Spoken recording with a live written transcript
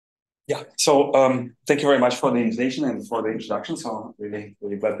Yeah, so thank you very much for the invitation and for the introduction. So really,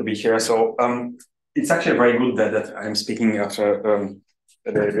 really glad to be here. So it's actually very good that I'm speaking after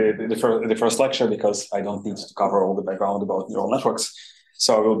the first lecture, because I don't need to cover all the background about neural networks.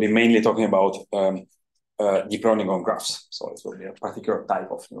 So I will be mainly talking about deep learning on graphs. So it will be a particular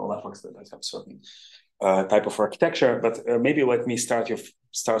type of neural networks that have certain type of architecture. But maybe let me start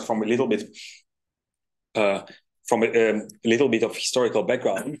from a little bit of historical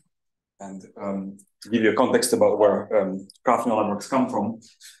background, and to give you a context about where graph neural networks come from.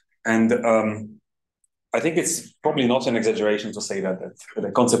 And I think it's probably not an exaggeration to say that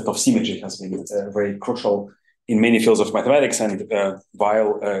the concept of symmetry has been very crucial in many fields of mathematics. And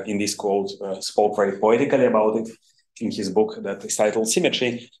Weil, in this quote, spoke very poetically about it in his book that is titled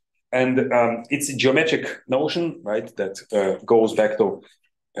Symmetry. And it's a geometric notion, right, that goes back to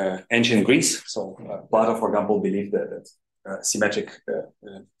ancient Greece. So Plato, for example, believed that symmetric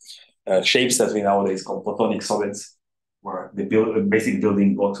shapes that we nowadays call platonic solids were the basic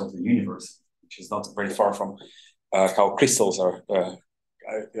building blocks of the universe, which is not very far from how crystals are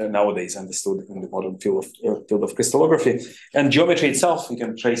nowadays understood in the modern field of crystallography. And geometry itself, we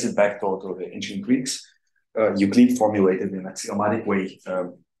can trace it back to the ancient Greeks. Euclid formulated in an axiomatic way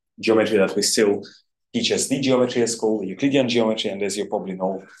geometry that we still teach as the geometry at school, the Euclidean geometry. And as you probably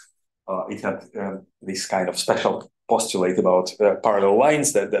know, it had this kind of special postulate about parallel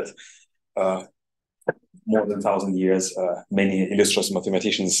lines that more than 1,000 years, many illustrious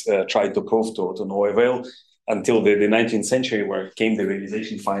mathematicians tried to prove to no avail, until the 19th century, where came the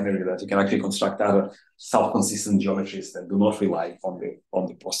realization finally that you can actually construct other self-consistent geometries that do not rely on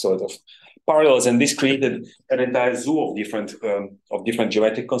the postulate of parallels. And this created an entire zoo of different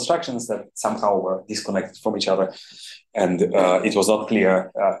geometric constructions that somehow were disconnected from each other. And it was not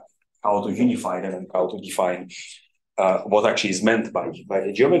clear how to unify them and how to define what actually is meant by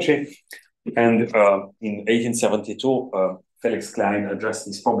the geometry. And in 1872, Felix Klein addressed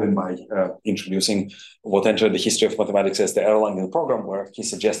this problem by introducing what entered the history of mathematics as the Erlangen program, where he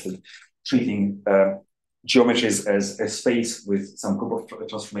suggested treating geometries as a space with some group of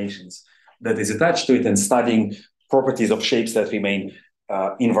transformations that is attached to it, and studying properties of shapes that remain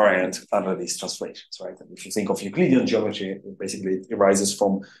invariant under these transformations, right? And if you think of Euclidean geometry, basically it arises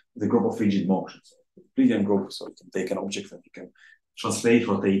from the group of rigid motions. The Euclidean group, so you can take an object that you can translate,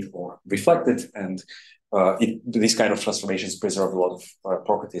 rotate, or reflect it, and these kind of transformations preserve a lot of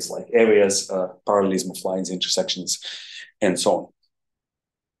properties like areas, parallelism of lines, intersections, and so on.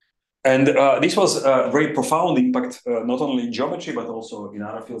 And this was a very profound impact, not only in geometry, but also in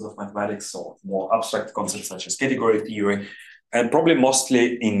other fields of mathematics, or more abstract concepts such as category theory, and probably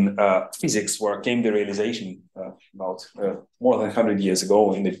mostly in physics, where came the realization about more than 100 years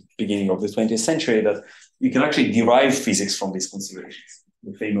ago, in the beginning of the 20th century, that you can actually derive physics from these considerations.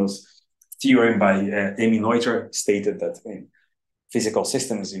 The famous theorem by Emmy Noether stated that in physical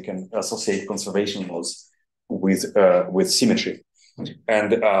systems, you can associate conservation laws with symmetry.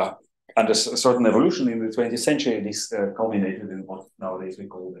 And under certain evolution in the 20th century, this culminated in what nowadays we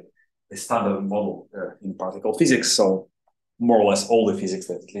call the standard model in particle physics. So more or less all the physics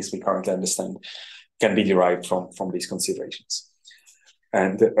that at least we currently understand can be derived from these considerations.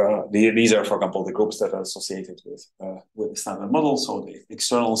 And these are, for example, the groups that are associated with the standard model. So the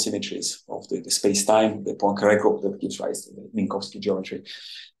external symmetries of the space-time, the Poincare group that gives rise to the Minkowski geometry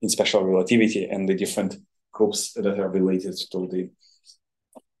in special relativity, and the different groups that are related to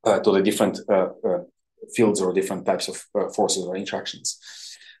the different fields or different types of forces or interactions.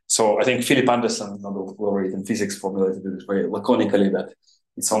 So I think Philip Anderson, Nobel laureate in physics, formulated it very laconically that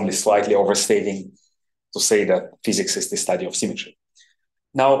it's only slightly overstating to say that physics is the study of symmetry.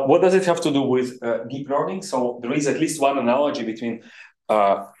 Now, what does it have to do with deep learning? So there is at least one analogy between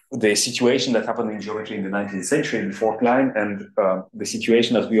the situation that happened in geometry in the 19th century before Klein, and the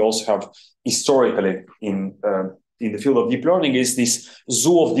situation that we also have historically in the field of deep learning, is this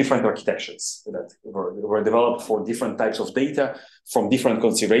zoo of different architectures that were developed for different types of data from different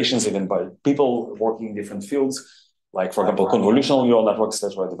considerations, even by people working in different fields. Like, for example, convolutional neural networks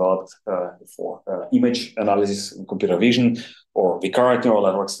that were developed for image analysis in computer vision, or recurrent neural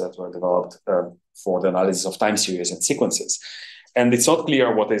networks that were developed for the analysis of time series and sequences. And it's not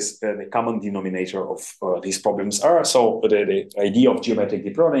clear what is the common denominator of these problems are. So the idea of geometric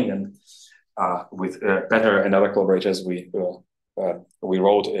deep learning, and with Peter and other collaborators, we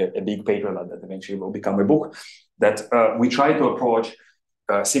wrote a big paper that eventually will become a book, that we try to approach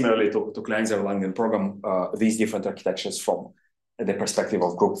similarly to Klein's Erlangen program, these different architectures from the perspective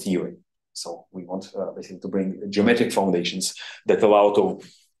of group theory. So we want basically to bring geometric foundations that allow to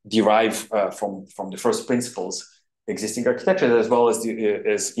derive from the first principles existing architectures, as well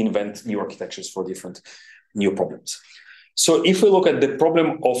as invent new architectures for different new problems. So if we look at the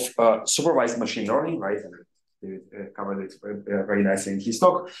problem of supervised machine learning, right, and David covered it very nicely in his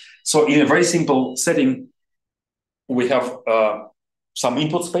talk. So in a very simple setting, we have some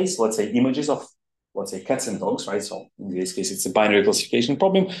input space, let's say images of, let's say, cats and dogs, right? So in this case, it's a binary classification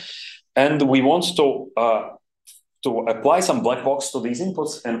problem. And we want to apply some black box to these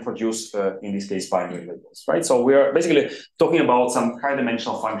inputs and produce, in this case, binary labels, right? So we are basically talking about some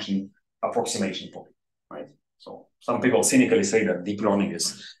high-dimensional function approximation problem, right? So some people cynically say that deep learning is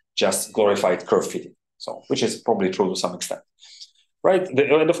just glorified curve fitting, so which is probably true to some extent, right?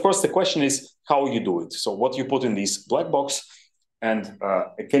 And of course, the question is how you do it. So what you put in this black box, and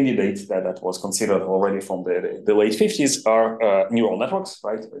a candidate that was considered already from the late 50s are neural networks,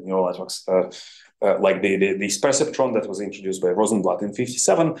 right? Neural networks like this perceptron that was introduced by Rosenblatt in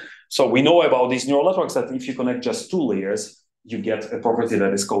 57. So we know about these neural networks that if you connect just two layers, you get a property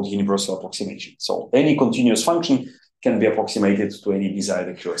that is called universal approximation. So any continuous function can be approximated to any desired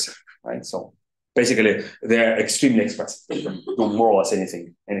accuracy, right? So basically, they're extremely expressive. They can do more or less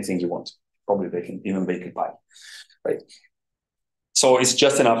anything you want. Probably they can even bake a pie, right? So it's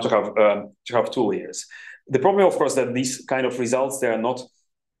just enough to have two layers. The problem, of course, that these kind of results, they are not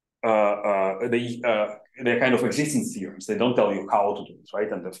they're kind of existence theorems. They don't tell you how to do it,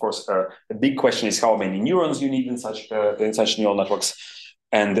 right? And of course, the big question is how many neurons you need in such neural networks,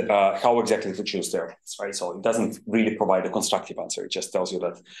 and how exactly to choose their ones, right? So it doesn't really provide a constructive answer. It just tells you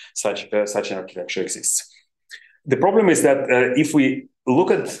that such an architecture exists. The problem is that if we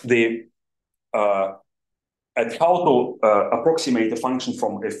look at how to approximate a function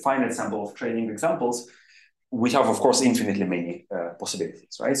from a finite sample of training examples, we have, of course, infinitely many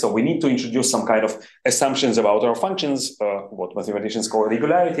possibilities, right? So we need to introduce some kind of assumptions about our functions, what mathematicians call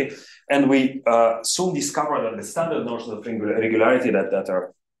regularity, and we soon discover that the standard notions of regularity that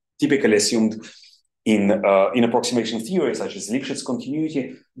are typically assumed in approximation theory, such as Lipschitz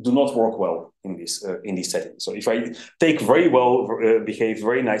continuity, do not work well in this setting. So if I take very well behaved,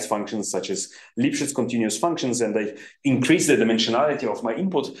 very nice functions such as Lipschitz continuous functions, and I increase the dimensionality of my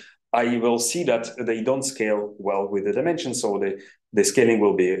input, I will see that they don't scale well with the dimensions. So the scaling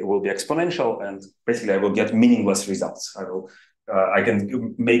will be exponential, and basically I will get meaningless results. I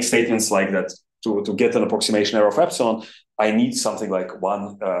can make statements like that to get an approximation error of epsilon. I need something like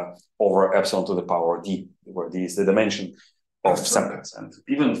 1 over epsilon to the power d, where d is the dimension of samples. And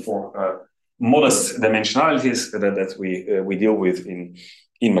even for modest dimensionalities that we deal with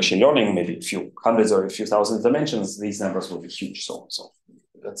in machine learning, maybe a few hundreds or a few thousand dimensions, these numbers will be huge. So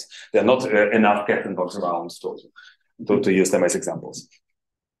they're not enough cat and dogs around to use them as examples.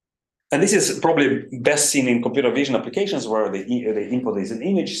 And this is probably best seen in computer vision applications where the input is an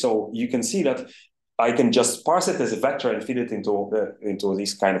image. So you can see that I can just parse it as a vector and feed it into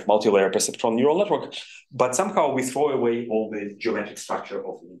this kind of multi-layer perceptron neural network, but somehow we throw away all the geometric structure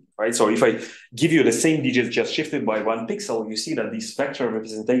of the input, right? So if I give you the same digits just shifted by 1 pixel, you see that this vector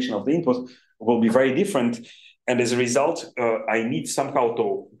representation of the input will be very different. And as a result, I need somehow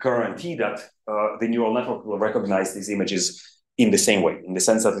to guarantee that the neural network will recognize these images in the same way, in the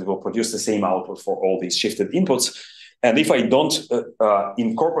sense that it will produce the same output for all these shifted inputs. And if I don't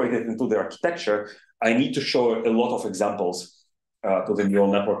incorporate it into the architecture, I need to show a lot of examples to the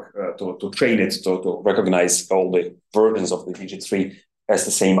neural network to train it to recognize all the versions of the digit 3 as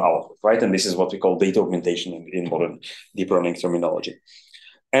the same output, right? And this is what we call data augmentation in modern deep learning terminology.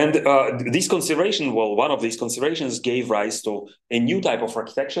 And this consideration, well, one of these considerations gave rise to a new type of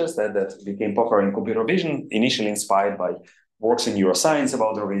architectures that became popular in computer vision, initially inspired by works in neuroscience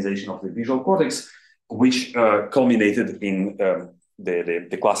about the organization of the visual cortex, which culminated in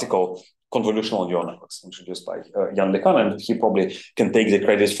the classical convolutional neural networks introduced by Jan LeCun, and he probably can take the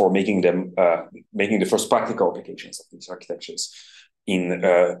credit for making the first practical applications of these architectures in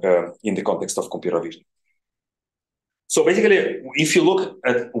the context of computer vision. So basically, if you look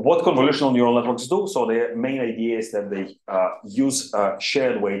at what convolutional neural networks do, so their main idea is that they use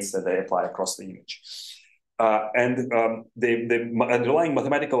shared weights that they apply across the image. The underlying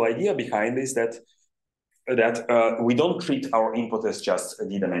mathematical idea behind is that we don't treat our input as just a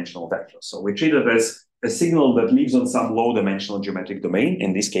d-dimensional vector. So we treat it as a signal that lives on some low-dimensional geometric domain.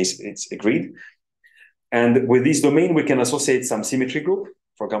 In this case, it's a grid. And with this domain, we can associate some symmetry group,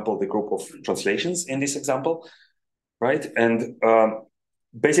 for example, the group of translations in this example, right? And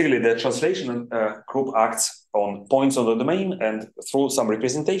basically, the translation group acts on points on the domain, and through some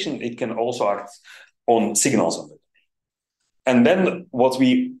representation, it can also act on signals on the domain. And then what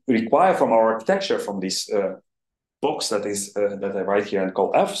we require from our architecture, from this box that is that I write here and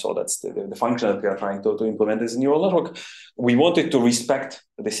call f. So that's the function that we are trying to implement as a neural network. We want it to respect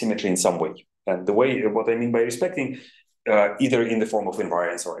the symmetry in some way. And the way, what I mean by respecting, either in the form of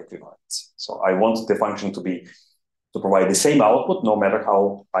invariance or equivariance. So I want the function to provide the same output, no matter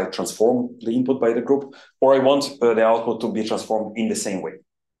how I transform the input by the group, or I want the output to be transformed in the same way,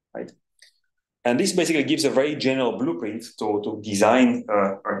 right? And this basically gives a very general blueprint to design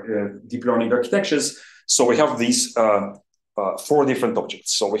deep learning architectures. So we have these 4 different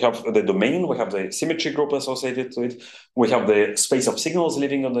objects. So we have the domain, we have the symmetry group associated to it, we have the space of signals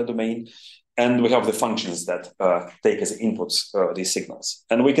living on the domain, and we have the functions that take as inputs these signals.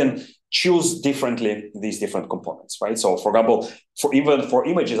 And we can choose differently these different components, right? So for example, even for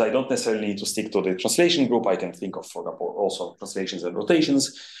images, I don't necessarily need to stick to the translation group. I can think of, for example, also translations and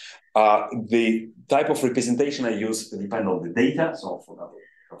rotations. The type of representation I use depend on the data. So for example,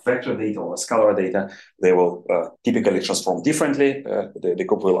 vector data or scalar data, they will typically transform differently. The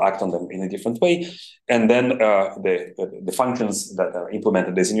group will act on them in a different way. And then the functions that are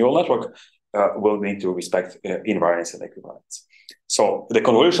implemented as a neural network will need to respect invariance and equivariance. So the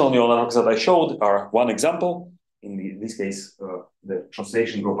convolutional neural networks that I showed are one example. In this case, the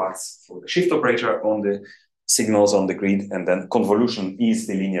translation group acts for the shift operator on the signals on the grid, and then convolution is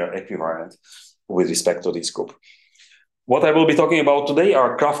the linear equivariant with respect to this group. What I will be talking about today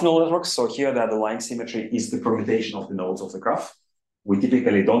are graph neural networks. So here the underlying symmetry is the permutation of the nodes of the graph. We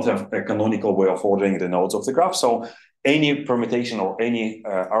typically don't have a canonical way of ordering the nodes of the graph. So any permutation or any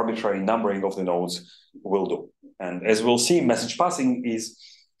arbitrary numbering of the nodes will do. And as we'll see, message passing is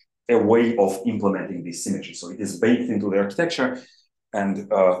a way of implementing this symmetry. So it is baked into the architecture, and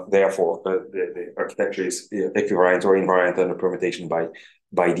therefore the architecture is equivariant or invariant under permutation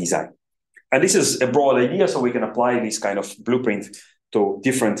by design. And this is a broad idea, so we can apply this kind of blueprint to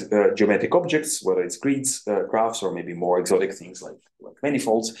different geometric objects, whether it's grids, graphs, or maybe more exotic things like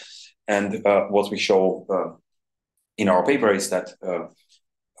manifolds. And what we show in our paper is that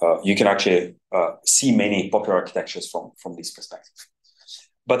you can actually see many popular architectures from this perspective.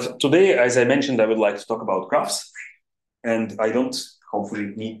 But today, as I mentioned, I would like to talk about graphs. And I don't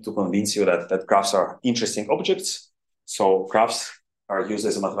hopefully need to convince you that graphs are interesting objects. So graphs are used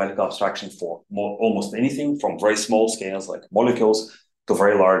as a mathematical abstraction for almost anything, from very small scales like molecules to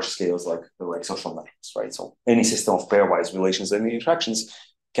very large scales like social networks, right? So any system of pairwise relations and interactions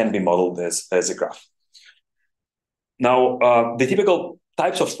can be modeled as a graph. Now, the typical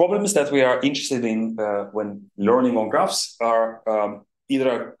types of problems that we are interested in when learning on graphs are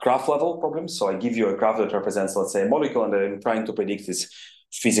either graph level problems. So I give you a graph that represents, let's say, a molecule, and I'm trying to predict its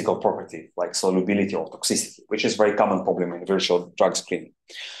physical property, like solubility or toxicity, which is a very common problem in virtual drug screening.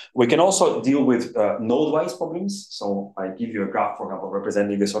 We can also deal with node-wise problems. So I give you a graph, for example,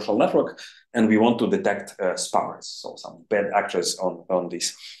 representing a social network, and we want to detect spammers, so some bad actors on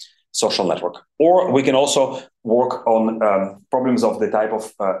this social network. Or we can also work on problems of the type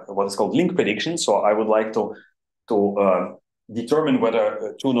of what is called link prediction. So I would like to determine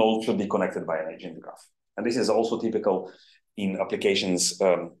whether 2 nodes should be connected by an edge in the graph. And this is also typical in applications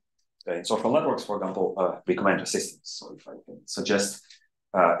in social networks, for example, recommender systems. So if I can suggest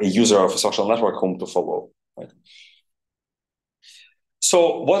a user of a social network whom to follow, right?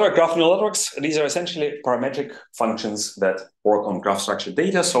 So what are graph neural networks? These are essentially parametric functions that work on graph structured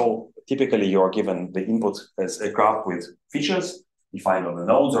data. So typically you are given the input as a graph with features defined on the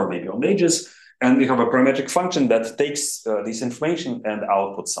nodes or maybe on the edges. And we have a parametric function that takes this information and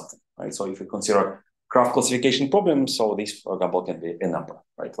outputs something, right? So if you consider graph classification problems, so this, for example, can be a number,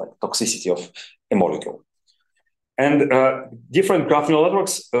 right? Like toxicity of a molecule. And different graph neural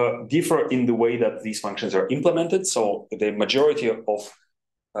networks differ in the way that these functions are implemented. So the majority of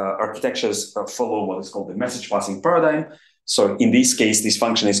architectures follow what is called the message passing paradigm. So in this case, this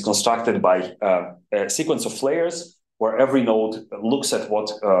function is constructed by a sequence of layers where every node looks at what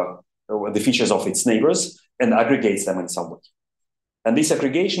the features of its neighbors and aggregates them in some way. And this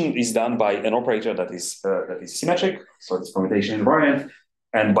aggregation is done by an operator that is symmetric, so it's permutation invariant.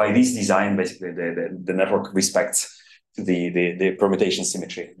 And by this design, basically, the network respects the permutation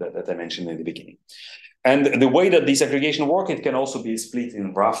symmetry that I mentioned in the beginning. And the way that this aggregation works, it can also be split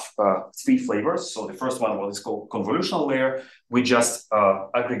in rough 3 flavors. So the first one, what is called convolutional layer, we just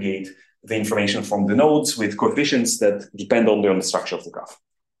aggregate the information from the nodes with coefficients that depend on the structure of the graph.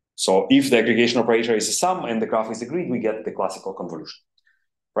 So if the aggregation operator is a sum and the graph is a grid, we get the classical convolution,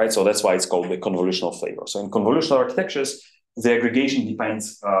 right? So that's why it's called the convolutional flavor. So in convolutional architectures, the aggregation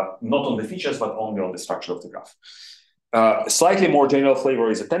depends not on the features, but only on the structure of the graph. Slightly more general flavor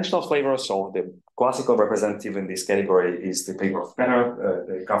is attentional flavor. So the classical representative in this category is the paper of Penner,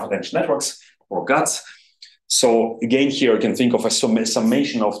 the graph attention networks, or GATS. So again, here you can think of a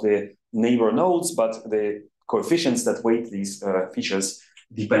summation of the neighbor nodes, but the coefficients that weight these features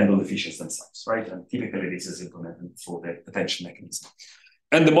depend on the features themselves, right? And typically this is implemented through the attention mechanism.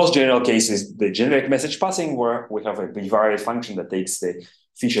 And the most general case is the generic message passing, where we have a bivariate function that takes the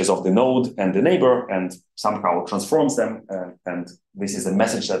features of the node and the neighbor and somehow transforms them. And this is a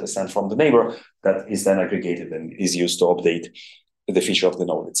message that is sent from the neighbor that is then aggregated and is used to update the feature of the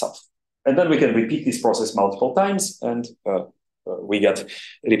node itself. And then we can repeat this process multiple times, and we get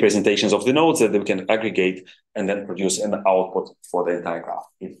representations of the nodes that we can aggregate and then produce an output for the entire graph,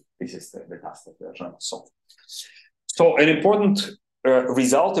 if this is the task that we are trying to solve. So an important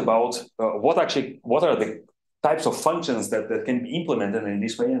result about what are the types of functions that can be implemented in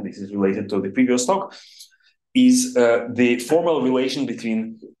this way, and this is related to the previous talk, is the formal relation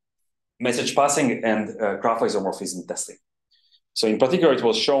between message passing and graph isomorphism testing. So in particular, it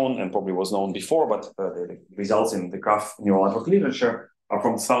was shown, and probably was known before, but the results in the graph neural network literature are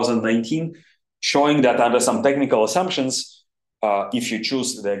from 2019, showing that under some technical assumptions, if you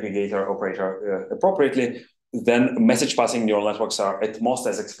choose the aggregator operator appropriately, then message passing neural networks are at most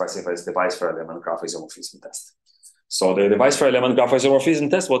as expressive as the Weisfeiler-Lehman graph isomorphism test. So the Weisfeiler-Lehman graph isomorphism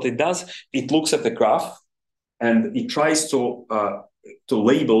test, what it does, it looks at the graph and it tries to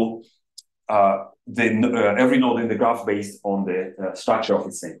label every node in the graph based on the structure of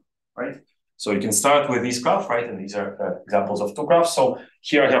its name, right? So you can start with this graph, right? And these are examples of two graphs. So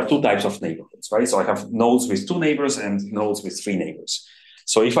here I have two types of neighborhoods, right? So I have nodes with 2 neighbors and nodes with 3 neighbors.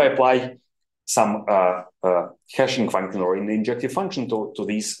 So if I apply some hashing function or an injective function to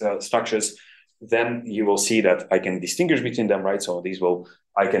these structures, then you will see that I can distinguish between them, right? So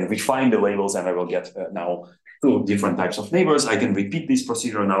I can refine the labels and I will get now 2 different types of neighbors. I can repeat this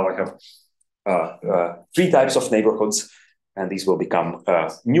procedure. Now I have 3 types of neighborhoods, and these will become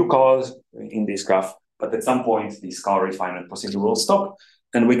new colors in this graph. But at some point, this color refinement procedure will stop,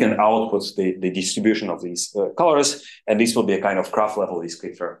 and we can output the distribution of these colors, and this will be a kind of graph level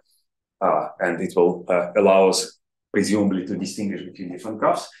descriptor, and it will allow us presumably to distinguish between different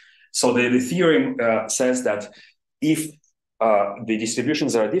graphs. So the theorem says that if the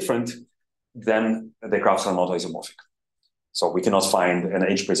distributions are different, then the graphs are not isomorphic. So we cannot find an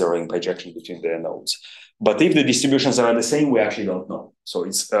edge-preserving projection between the nodes. But if the distributions are the same, we actually don't know. So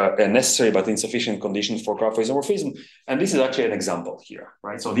it's a necessary but insufficient condition for graph isomorphism. And this is actually an example here,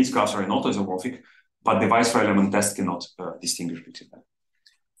 right? So these graphs are not isomorphic, but the Weisfeiler-Lehman test cannot distinguish between them.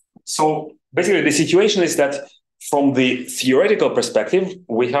 So basically the situation is that from the theoretical perspective,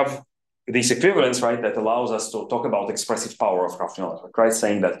 we have this equivalence, right, that allows us to talk about expressive power of graph neural network, right?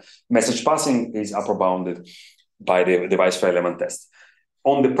 Saying that message passing is upper bounded by the Weisfeiler-Lehman test.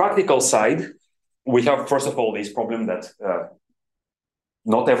 On the practical side, we have, first of all, this problem that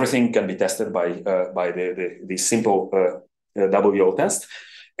not everything can be tested by the simple WO test.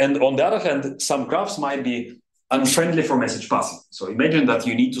 And on the other hand, some graphs might be unfriendly for message passing. So imagine that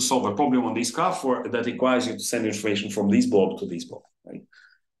you need to solve a problem on this graph that requires you to send information from this blob to this blob, right?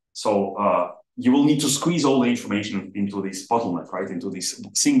 So you will need to squeeze all the information into this bottleneck, right? Into this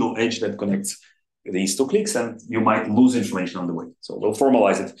single edge that connects these 2 clicks, and you might lose information on the way. So we'll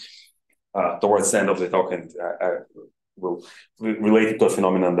formalize it towards the end of the talk, and we'll relate it to a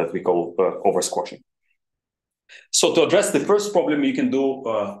phenomenon that we call over-squashing. So to address the first problem, you can do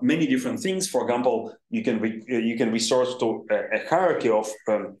many different things. For example, you can resort to a hierarchy of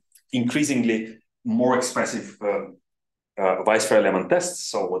increasingly more expressive Weisfeiler-Lehman tests,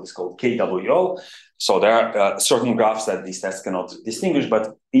 so what is called KWO. So there are certain graphs that these tests cannot distinguish,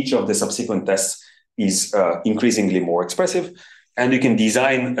 but each of the subsequent tests is increasingly more expressive. And you can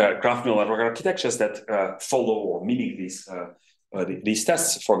design graph neural network architectures that follow or mimic these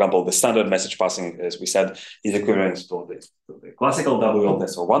tests. For example, the standard message passing, as we said, is equivalent to the classical WO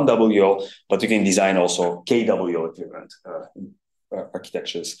test or 1WO, but you can design also KWO equivalent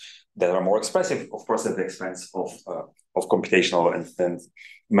architectures that are more expressive, of course, at the expense of computational and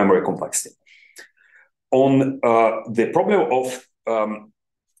memory complexity. On the problem of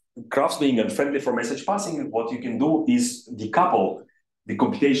graphs being unfriendly for message passing, what you can do is decouple the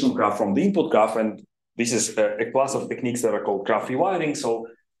computational graph from the input graph, and this is a class of techniques that are called graph rewiring. So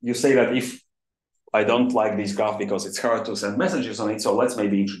you say that if I don't like this graph because it's hard to send messages on it, so let's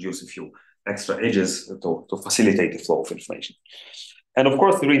maybe introduce a few extra edges to facilitate the flow of information. And of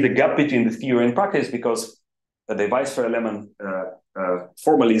course, there is a gap between the theory and practice because the Weisfeiler-Lehman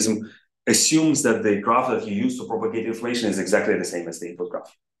formalism assumes that the graph that you use to propagate information is exactly the same as the input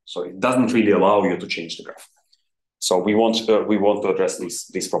graph. So it doesn't really allow you to change the graph. So we want to address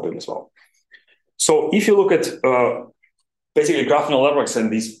this problem as well. So if you look at basically graphical networks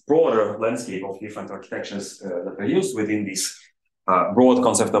and this broader landscape of different architectures that are used within this broad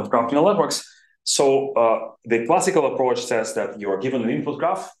concept of graphical networks. So the classical approach says that you are given an input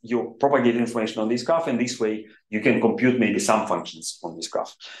graph, you propagate information on this graph, and this way you can compute maybe some functions on this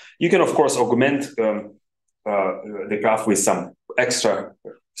graph. You can, of course, augment the graph with some extra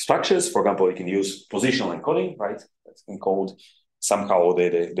structures. For example, you can use positional encoding, right? That's encode somehow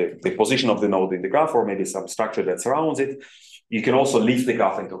the position of the node in the graph, or maybe some structure that surrounds it. You can also lift the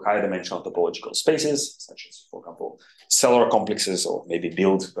graph into higher dimensional topological spaces, such as, for example, cellular complexes, or maybe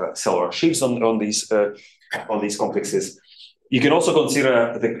build cellular sheaves on these complexes. You can also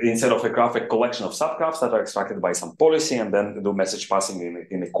consider, instead of a graph, a collection of subgraphs that are extracted by some policy, and then do message passing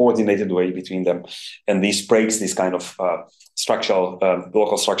in a coordinated way between them. And this breaks this kind of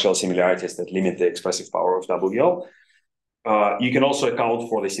local structural similarities that limit the expressive power of WL. You can also account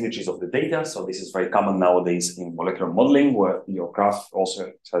for the symmetries of the data. So this is very common nowadays in molecular modeling, where your graph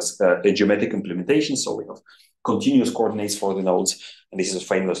also has a geometric implementation. So we have continuous coordinates for the nodes. And this is a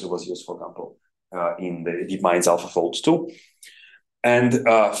framework that was used, for example, in the DeepMind's AlphaFold 2. And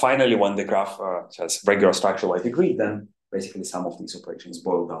finally, when the graph has regular structure like a grid, then basically some of these operations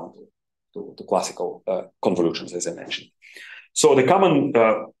boil down to classical convolutions, as I mentioned. So the common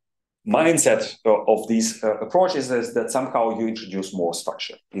mindset of these approaches is that somehow you introduce more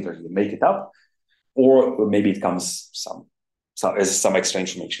structure. Either you make it up, or maybe it comes as some extra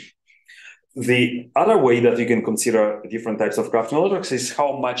information. The other way that you can consider different types of graphical networks is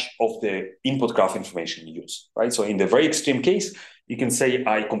how much of the input graph information you use, right? So in the very extreme case, you can say,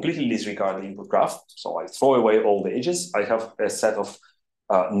 I completely disregard the input graph. So I throw away all the edges. I have a set of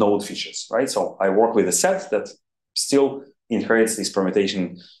node features, right? So I work with a set that still inherits this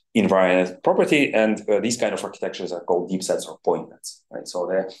permutation invariant property, and these kind of architectures are called deep sets or point nets, right? So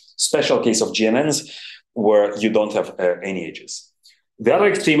the special case of GNNs where you don't have any edges. The other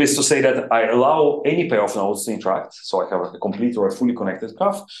extreme is to say that I allow any pair of nodes to interact. So I have a complete or a fully connected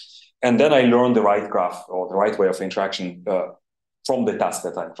graph, and then I learn the right graph or the right way of interaction from the task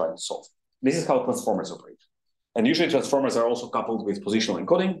that I'm trying to solve. This is how transformers operate. And usually transformers are also coupled with positional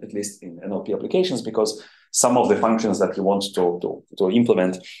encoding, at least in NLP applications, because some of the functions that you want to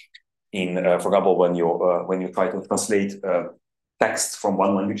implement in, for example, when you try to translate text from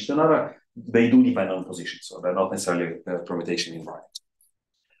one language to another, they do depend on position. So they're not necessarily permutation invariant.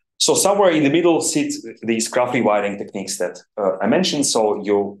 So somewhere in the middle sit these graph rewiring techniques that I mentioned. So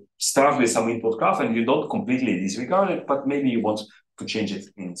you start with some input graph and you don't completely disregard it, but maybe you want to change it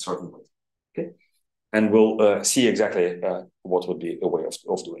in a certain way. Okay, and we'll see exactly what would be a way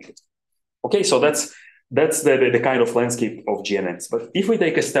of doing it. Okay, so that's the kind of landscape of GNNs. But if we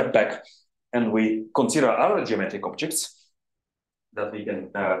take a step back and we consider other geometric objects that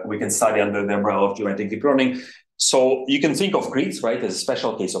we can study under the umbrella of geometric deep learning. So you can think of grids, right, as a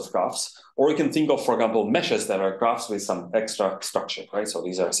special case of graphs, or you can think of, for example, meshes that are graphs with some extra structure, right? So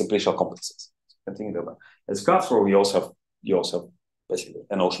these are simplicial complexes. You can think of them as graphs, where you also have basically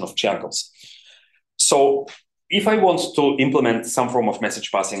a notion of triangles. So if I want to implement some form of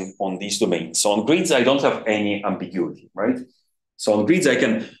message passing on these domains, so on grids, I don't have any ambiguity, right? So on grids, I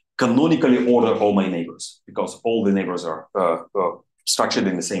can canonically order all my neighbors because all the neighbors are structured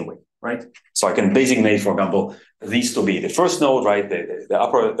in the same way, right? So I can designate, for example, these to be the first node, right? The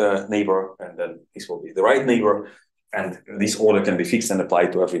upper neighbor, and then this will be the right neighbor. And this order can be fixed and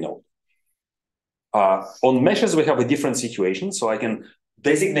applied to every node. On meshes, we have a different situation. So I can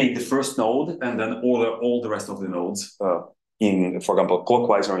designate the first node and then order all the rest of the nodes in, for example,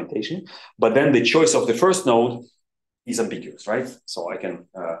 clockwise orientation. But then the choice of the first node is ambiguous, right? So I can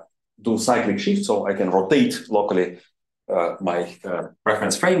do cyclic shift. So I can rotate locally my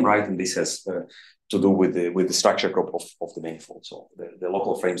reference frame, right? And this has to do with the structure group of the manifold. So the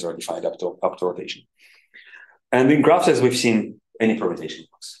local frames are defined up to rotation. And in graphs, as we've seen, any permutation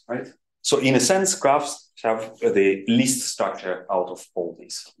works, right? So in a sense, graphs have the least structure out of all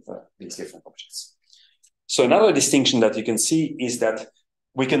these different objects. So another distinction that you can see is that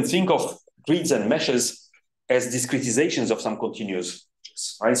we can think of grids and meshes as discretizations of some continuous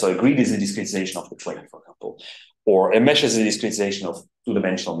objects, right? So a grid is a discretization of the plane, for example, or a mesh is a discretization of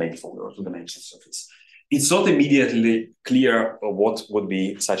two-dimensional manifold or two-dimensional surface. It's not immediately clear what would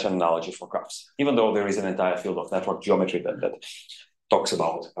be such an analogy for graphs, even though there is an entire field of network geometry that talks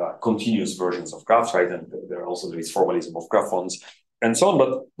about continuous versions of graphs, right? And there also is formalism of graph fonts and so on,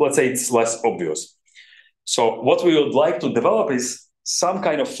 but let's say it's less obvious. So what we would like to develop is some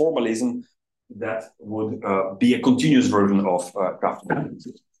kind of formalism that would be a continuous version of graph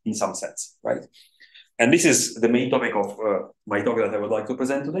in some sense, right? And this is the main topic of my talk that I would like to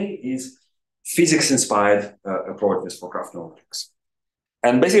present today, is physics-inspired approaches for graph neural networks.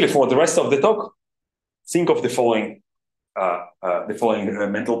 And basically, for the rest of the talk, think of the following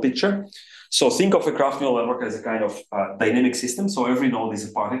mental picture. So think of a graph neural network as a kind of dynamic system. So every node is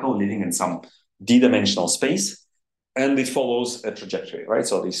a particle living in some d-dimensional space, and it follows a trajectory, right?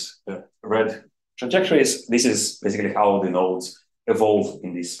 So this red trajectory this is basically how the nodes evolve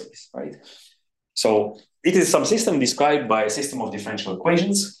in this space, right? So it is some system described by a system of differential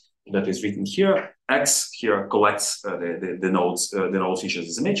equations that is written here. X here collects the node features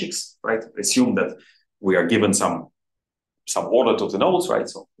as a matrix, right? Assume that we are given some order to the nodes, right?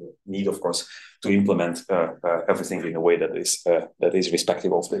 So we need, of course, to implement everything in a way that is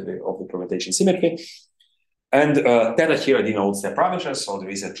respective of the implementation symmetry. And theta here denotes the parameters, so there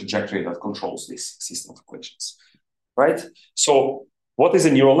is a trajectory that controls this system of equations, right? So what is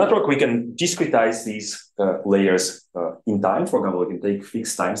a neural network? We can discretize these layers in time. For example, we can take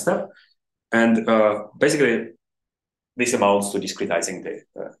fixed time step, and basically this amounts to discretizing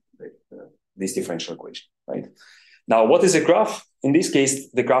this differential equation, right? Now, what is a graph? In this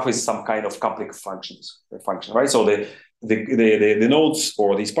case, the graph is some kind of complex function, right? So the nodes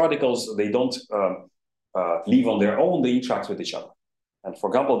or these particles, they don't live on their own, they interact with each other. And for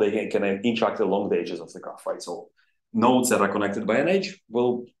example, they can interact along the edges of the graph, right? So nodes that are connected by an edge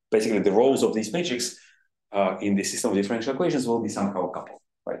will, basically the rows of these matrix in the system of differential equations will be somehow coupled,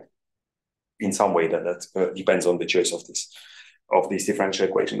 right? In some way that depends on the choice of this differential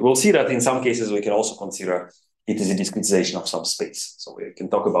equation. We'll see that in some cases we can also consider it is a discretization of some space. So we can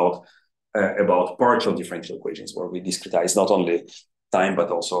talk about partial differential equations where we discretize not only time but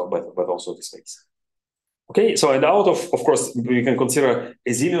also the space. Okay, so and out of course, we can consider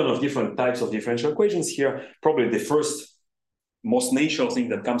a zillion of different types of differential equations here. Probably the first most natural thing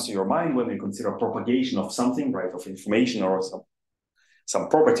that comes to your mind when you consider propagation of something, right, of information or some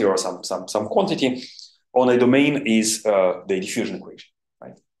property or some quantity on a domain is the diffusion equation,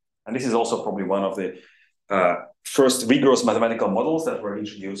 right? And this is also probably one of the first rigorous mathematical models that were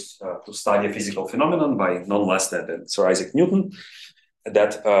introduced to study a physical phenomenon by none less than Sir Isaac Newton.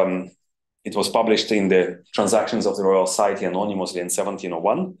 That it was published in the Transactions of the Royal Society anonymously in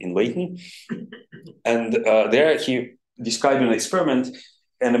 1701 in Leyton. And there he described an experiment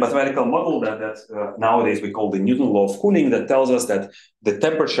and a mathematical model that nowadays we call the Newton law of cooling, that tells us that the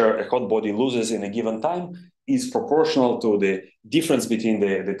temperature a hot body loses in a given time is proportional to the difference between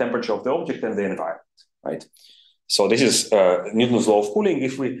the temperature of the object and the environment, right? So this is Newton's law of cooling.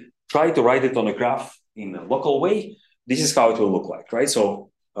 If we try to write it on a graph in a local way, this is how it will look like, right? So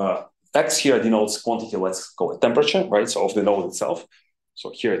X here denotes quantity, let's call it temperature, right? So of the node itself. So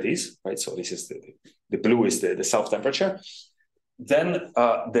here it is, right? So this is the blue is the self-temperature. Then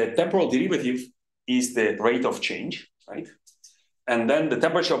the temporal derivative is the rate of change, right? And then the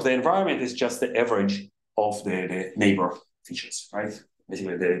temperature of the environment is just the average of the neighbor features, right?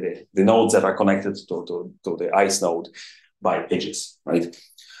 Basically the nodes that are connected to the ice node by edges, right?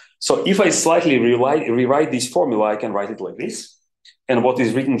 So if I slightly rewrite this formula, I can write it like this. And what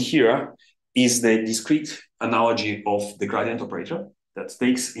is written here is the discrete analogy of the gradient operator that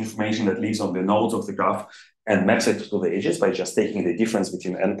takes information that lives on the nodes of the graph and maps it to the edges by just taking the difference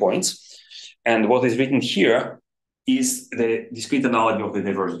between endpoints. And what is written here is the discrete analogy of the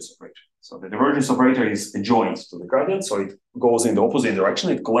divergence operator. So the divergence operator is adjoint to the gradient, so it goes in the opposite direction.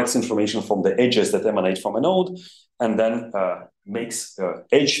 It collects information from the edges that emanate from a node, and then makes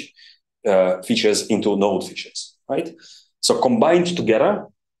edge features into node features, right? So combined together,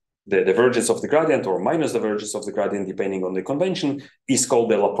 the divergence of the gradient or minus divergence of the gradient, depending on the convention, is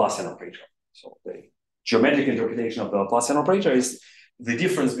called the Laplacian operator. So the geometric interpretation of the Laplacian operator is the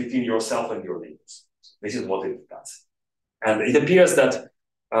difference between yourself and your neighbors. So this is what it does. And it appears that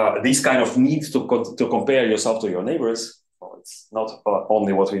this kind of need to compare yourself to your neighbors, well, it's not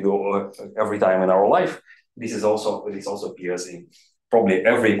only what we do every time in our life. This also appears in probably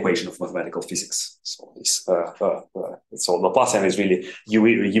every equation of mathematical physics. So this, so Laplacian is really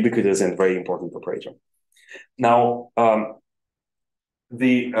ubiquitous and very important operator. Now, and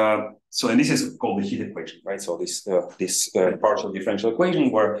this is called the heat equation, right? So this partial differential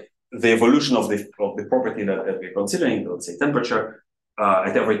equation where the evolution of the property that we're considering, let's say temperature,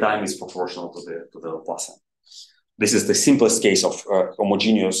 at every time is proportional to the Laplacian. This is the simplest case of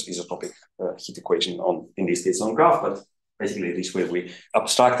homogeneous isotropic heat equation in this case on graph, but basically this way we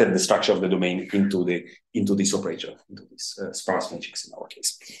abstracted the structure of the domain into this operator, into this sparse matrix in our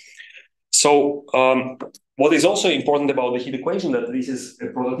case. So what is also important about the heat equation that this is a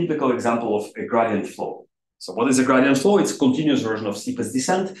prototypical example of a gradient flow. So what is a gradient flow? It's a continuous version of steepest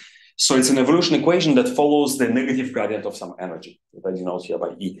descent. So it's an evolution equation that follows the negative gradient of some energy that you note here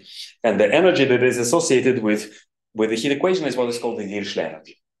by E. And the energy that is associated with the heat equation is what is called the Dirichlet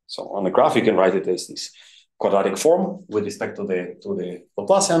energy. So on the graph, you can write it as this quadratic form with respect to the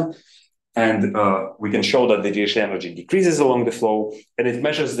Laplacian. And we can show that the Dirichlet energy decreases along the flow, and it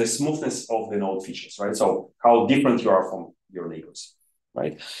measures the smoothness of the node features, right? So how different you are from your neighbors,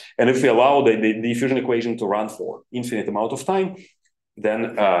 right? And if we allow the diffusion equation to run for infinite amount of time,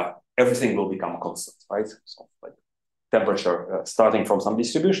 then everything will become constant, right? So like temperature starting from some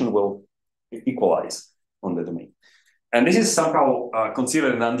distribution will equalize on the domain. And this is somehow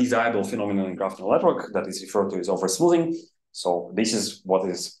considered an undesirable phenomenon in graph-neural network that is referred to as oversmoothing. So this is what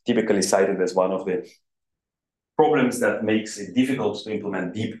is typically cited as one of the problems that makes it difficult to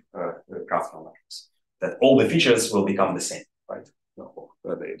implement deep graph-neural networks, that all the features will become the same, right?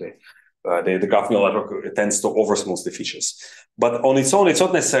 The graph-neural network tends to oversmooth the features. But on its own, it's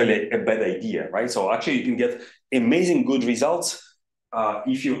not necessarily a bad idea, right? So actually you can get amazing good results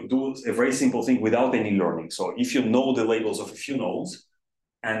if you do a very simple thing without any learning. So if you know the labels of a few nodes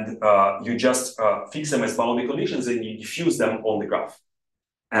and you just fix them as boundary conditions and you diffuse them on the graph.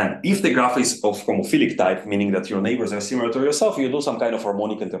 And if the graph is of homophilic type, meaning that your neighbors are similar to yourself, you do some kind of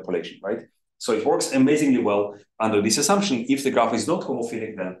harmonic interpolation, right? So it works amazingly well under this assumption. If the graph is not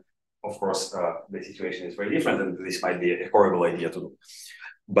homophilic, then of course, the situation is very different, and this might be a horrible idea to do.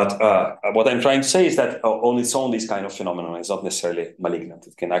 But what I'm trying to say is that on its own, this kind of phenomenon is not necessarily malignant.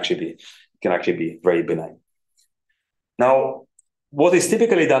 It can actually be very benign. Now, what is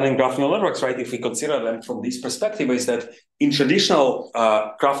typically done in graph-neural networks, right, if we consider them from this perspective, is that in traditional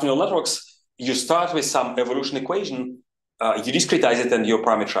graph-neural networks, you start with some evolution equation, you discretize it, and you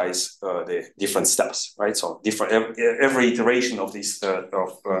parameterize the different steps, right? So every iteration of this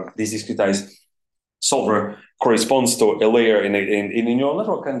discretized solver corresponds to a layer in a neural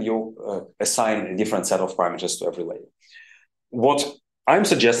network, and you assign a different set of parameters to every layer. What I'm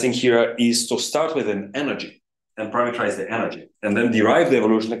suggesting here is to start with an energy and parameterize the energy, and then derive the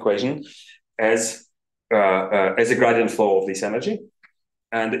evolution equation as a gradient flow of this energy.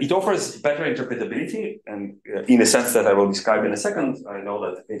 And it offers better interpretability, and in a sense that I will describe in a second. I know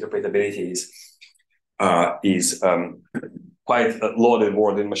that interpretability is quite a loaded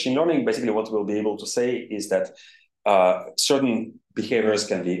word in machine learning. Basically, what we'll be able to say is that certain behaviors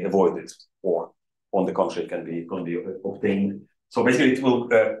can be avoided, or on the contrary, can be obtained. So basically, it will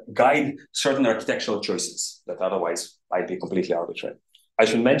guide certain architectural choices that otherwise might be completely arbitrary. I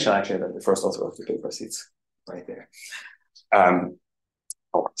should mention actually that the first author of the paper sits right there.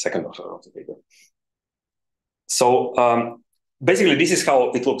 Second author of the paper. So basically, this is how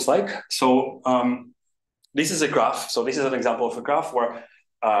it looks like. So this is a graph. So this is an example of a graph where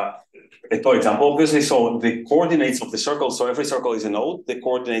a toy example, obviously. So the coordinates of the circle. So every circle is a node. The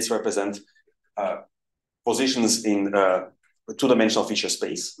coordinates represent positions in two-dimensional feature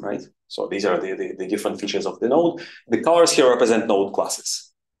space, right? So these are the different features of the node. The colors here represent node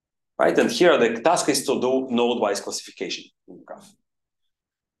classes, right? And here the task is to do node-wise classification in the graph.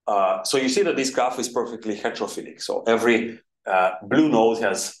 So you see that this graph is perfectly heterophilic. So every blue node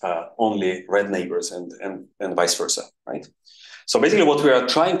has only red neighbors and vice versa, right? So basically what we are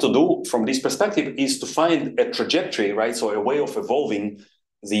trying to do from this perspective is to find a trajectory, right? So a way of evolving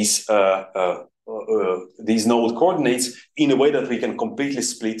these node coordinates in a way that we can completely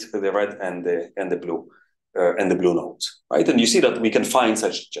split the red and the blue nodes, right? And you see that we can find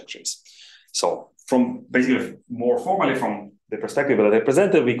such trajectories. So from basically more formally from the perspective that I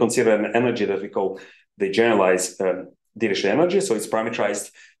presented, we consider an energy that we call the generalized Dirichlet energy. So it's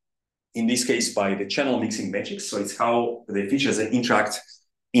parameterized in this case by the channel mixing matrix. So it's how the features interact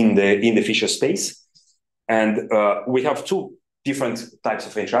in the feature space. And we have two different types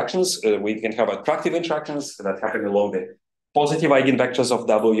of interactions. We can have attractive interactions that happen along the positive eigenvectors of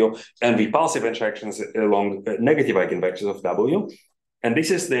W, and repulsive interactions along negative eigenvectors of W. And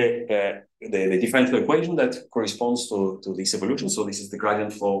this is the differential equation that corresponds to this evolution. So this is the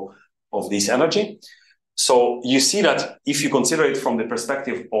gradient flow of this energy. So you see that if you consider it from the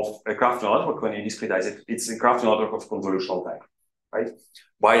perspective of a graph-neural network, when you discretize it, it's a graph-neural network of convolutional type, right?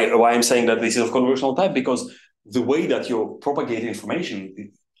 Why I'm saying that this is of convolutional type? Because the way that you propagate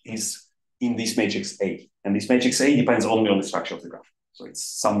information is in this matrix A. And this matrix A depends only on the structure of the graph. So it's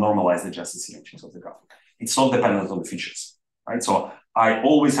some normalized adjacency matrix of the graph. It's not dependent on the features, right? So I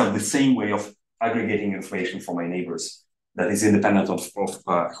always have the same way of aggregating information for my neighbors that is independent of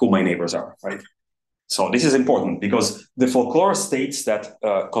who my neighbors are, right? So this is important because the folklore states that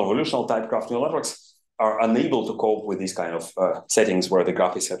convolutional type graph-neural networks are unable to cope with these kind of settings where the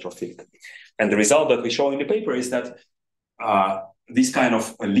graph is heterophilic. And the result that we show in the paper is that this kind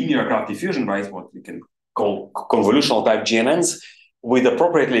of a linear graph diffusion, right, what we can call convolutional type GNNs, with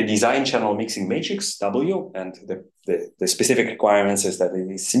appropriately designed channel mixing matrix W, and the specific requirements is that it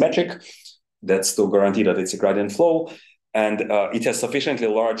is symmetric. That's to guarantee that it's a gradient flow, and it has sufficiently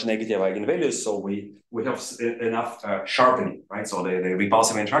large negative eigenvalues, so we have enough sharpening, right? So the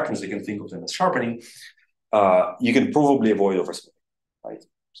repulsive interactions, we can think of them as sharpening. You can probably avoid oversmoothing, right?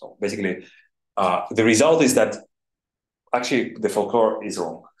 So basically, the result is that actually the folklore is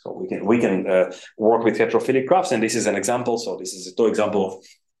wrong. So we can work with heterophilic graphs, and this is an example. So this is a two example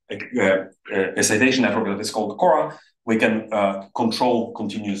of a citation network that is called Cora. We can control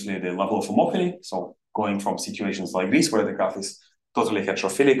continuously the level of homophily. So going from situations like this, where the graph is totally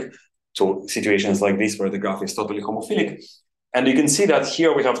heterophilic, to situations like this, where the graph is totally homophilic. And you can see that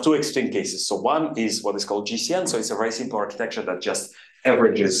here we have two extreme cases. So one is what is called GCN. So it's a very simple architecture that just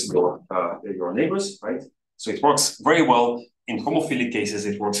averages your neighbors, right? So it works very well in homophilic cases.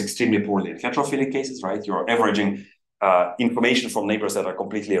 It works extremely poorly in heterophilic cases, right? You're averaging information from neighbors that are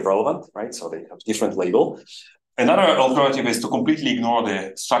completely irrelevant, right? So they have different label. Another alternative is to completely ignore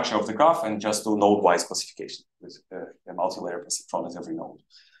the structure of the graph and just do node-wise classification with a multi-layer positron at every node.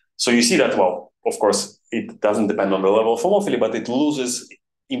 So you see that, well, of course, it doesn't depend on the level of homophily, but it loses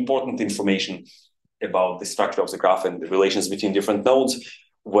important information about the structure of the graph and the relations between different nodes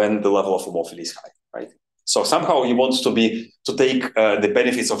when the level of homophily is high, right? So somehow you want to take the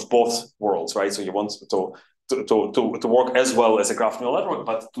benefits of both worlds, right? So you want to work as well as a graph neural network,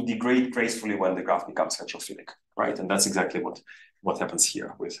 but to degrade gracefully when the graph becomes heterophilic, right? And that's exactly what happens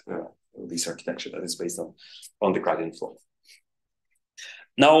here with this architecture that is based on the gradient flow.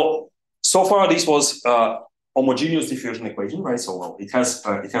 Now, so far this was homogeneous diffusion equation, right? So well, it has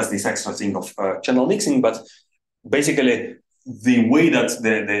this extra thing of channel mixing, but basically the way that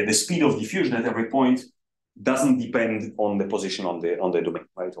the speed of diffusion at every point doesn't depend on the position on the domain,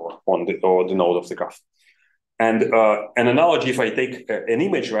 right, or the node of the graph. And an analogy, if I take an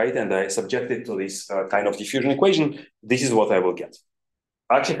image, right, and I subject it to this kind of diffusion equation, this is what I will get.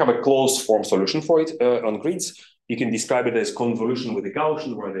 I actually have a closed form solution for it on grids. You can describe it as convolution with the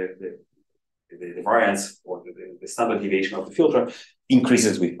Gaussian, where the variance or the standard deviation of the filter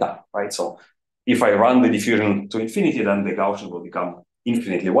increases with time, right? So if I run the diffusion to infinity, then the Gaussian will become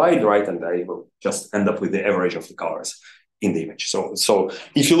infinitely wide, right? And I will just end up with the average of the colors in the image. So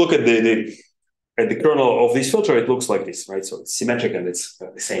if you look at the kernel of this filter, it looks like this, right? So it's symmetric and it's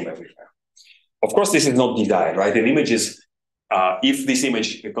the same everywhere. Of course, this is not desired, right? An image is, if this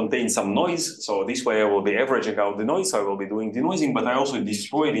image contains some noise, so this way I will be averaging out the noise, I will be doing denoising, but I also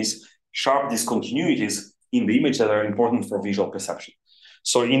destroy these sharp discontinuities in the image that are important for visual perception.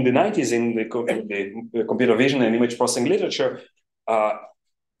 So in the 90s, in the computer vision and image processing literature,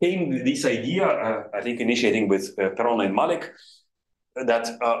 came this idea, I think initiating with Perron and Malik, that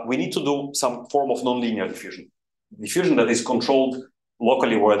we need to do some form of nonlinear diffusion. Diffusion that is controlled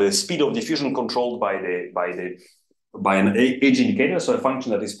locally, where the speed of diffusion controlled by an edge indicator, so a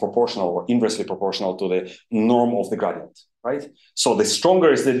function that is proportional or inversely proportional to the norm of the gradient, right? So the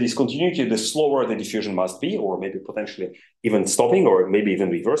stronger is the discontinuity, the slower the diffusion must be, or maybe potentially even stopping, or maybe even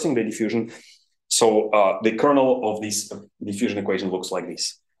reversing the diffusion. So the kernel of this diffusion equation looks like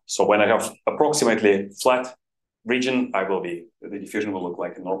this. So when I have approximately flat region, the diffusion will look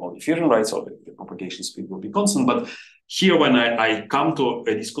like a normal diffusion, right? So the propagation speed will be constant. But here, when I come to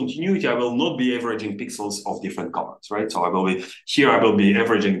a discontinuity, I will not be averaging pixels of different colors, right? So I will be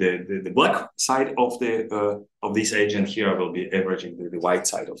averaging the black side of this edge, and here I will be averaging the white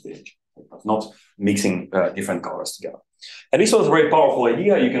side of the edge, but not mixing different colors together. And this was a very powerful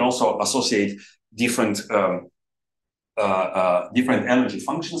idea. You can also associate different energy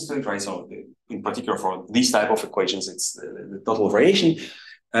functions to it, right? So in particular for these type of equations, it's the total variation.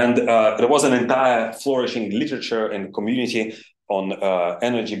 And there was an entire flourishing literature and community on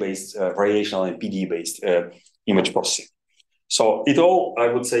energy-based variational and PD-based image processing. So it all, I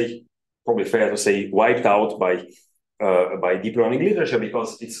would say, probably fair to say, wiped out by deep learning literature,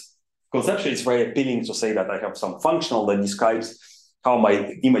 because conceptually it's very appealing to say that I have some functional that describes how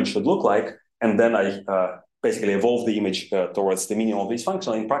my image should look like, and then I basically evolve the image towards the minimum of this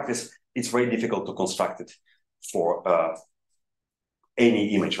functional. In practice, it's very difficult to construct it for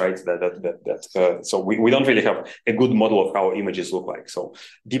any image, right? So we don't really have a good model of how images look like. So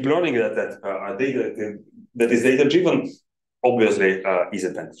deep learning that is data driven obviously is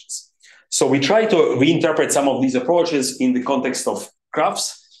advantageous. So we try to reinterpret some of these approaches in the context of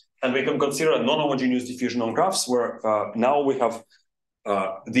graphs, and we can consider a non-homogeneous diffusion on graphs, where now we have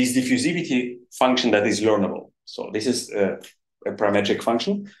this diffusivity function that is learnable. So this is a parametric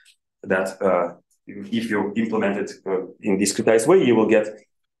function that if you implement it in discretized way, you will get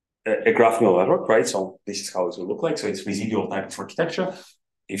a graph neural network, right? So this is how it will look like. So it's residual type of architecture.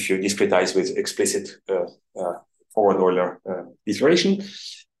 If you discretize with explicit forward Euler iteration.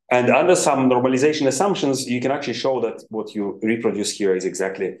 And under some normalization assumptions, you can actually show that what you reproduce here is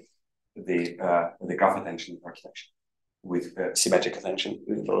exactly the graph attention architecture with symmetric attention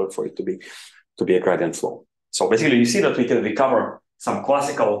in order for it to be a gradient flow. So basically, you see that we can recover some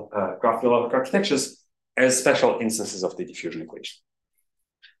classical graph neural architectures as special instances of the diffusion equation.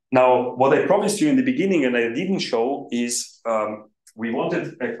 Now, what I promised you in the beginning and I didn't show is we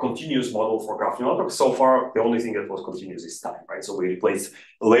wanted a continuous model for graph neural networks. So far, the only thing that was continuous is time, right? So we replaced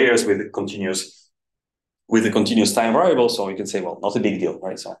layers with the continuous time variable. So you can say, well, not a big deal,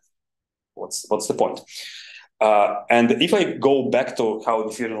 right? So what's the point? And if I go back to how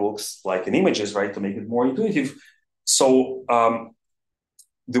diffusion looks like in images, right, to make it more intuitive. So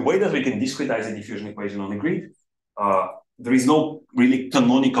the way that we can discretize a diffusion equation on a grid, there is no really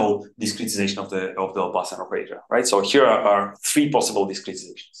canonical discretization of the Laplacian operator, right? So here are three possible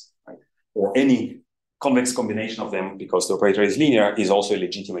discretizations, right? Or any convex combination of them, because the operator is linear, is also a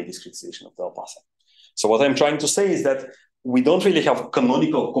legitimate discretization of the Laplacian. So what I'm trying to say is that we don't really have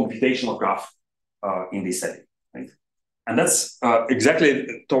canonical computational graph in this setting, right? And that's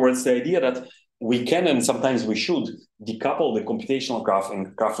exactly towards the idea that we can, and sometimes we should, decouple the computational graph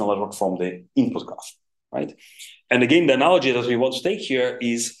and graph neural network from the input graph, right? And again, the analogy that we want to take here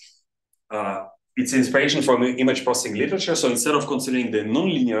is it's inspiration from image processing literature. So instead of considering the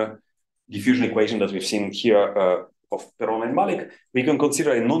nonlinear diffusion equation that we've seen here of Perron and Malik, we can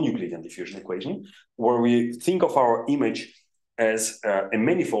consider a non-Euclidean diffusion equation where we think of our image as a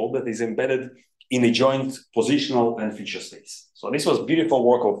manifold that is embedded in a joint positional and feature space. So this was beautiful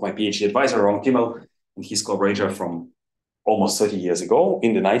work of my PhD advisor, Ron Kimmel, and his collaborator from almost 30 years ago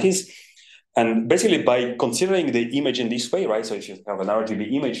in the 90s. And basically, by considering the image in this way, right? So if you have an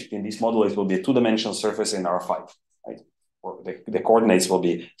RGB image in this model, it will be a two-dimensional surface in R5, right? Or the coordinates will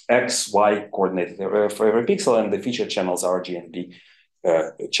be X, Y coordinated for every pixel, and the feature channels are GNP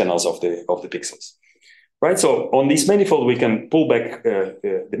channels of the pixels, right? So on this manifold, we can pull back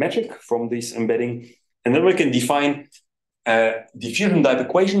the metric from this embedding, and then we can define a diffusion type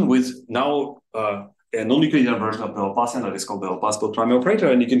equation with now a non-Euclidean version of the Laplacian that is called the Laplace primary operator,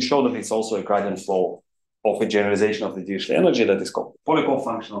 and you can show that it's also a gradient flow of a generalization of the diffusion energy that is called Polyakov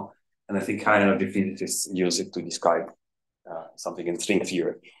functional, and I think high energy physicists use it to describe something in string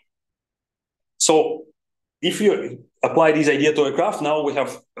theory. So if you apply this idea to a graph, now we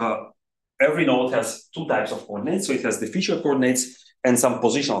have every node has two types of coordinates. So it has the feature coordinates and some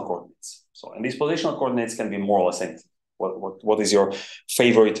positional coordinates. So, and these positional coordinates can be more or less anything. What is your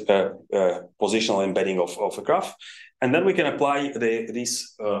favorite positional embedding of a graph? And then we can apply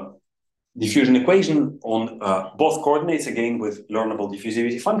this diffusion equation on both coordinates, again, with learnable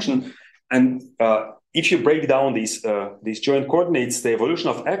diffusivity function. And if you break down these joint coordinates, the evolution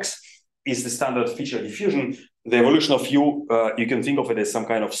of X is the standard feature diffusion. The evolution of U, you can think of it as some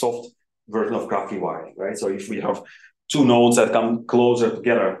kind of soft version of graph rewiring, right? So if we have two nodes that come closer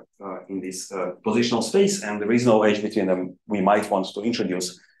together in this positional space, and there is no edge between them, we might want to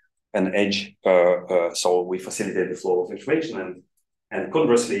introduce an edge, so we facilitate the flow of information. And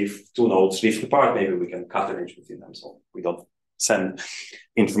conversely, if two nodes drift apart, maybe we can cut an edge between them, so we don't send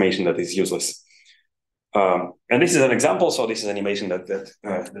information that is useless. And this is an example. So this is animation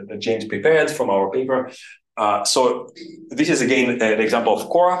that James prepared from our paper. So this is again an example of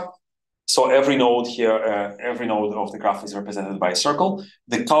Cora. So every node here, every node of the graph is represented by a circle.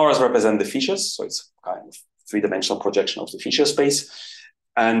 The colors represent the features. So it's kind of three-dimensional projection of the feature space.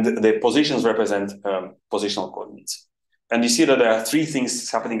 And the positions represent positional coordinates. And you see that there are three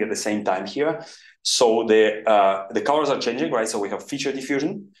things happening at the same time here. So the colors are changing, right? So we have feature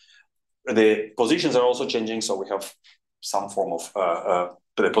diffusion. The positions are also changing. So we have some form of,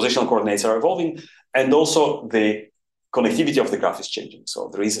 the positional coordinates are evolving. And also the connectivity of the graph is changing. So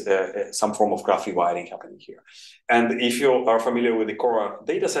there is some form of graph rewiring happening here. And if you are familiar with the Cora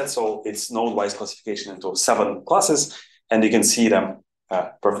dataset, so it's node-wise classification into 7 classes, and you can see them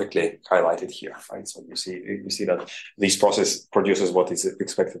perfectly highlighted here, right? So you see that this process produces what is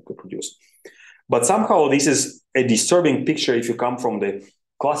expected to produce. But somehow this is a disturbing picture if you come from the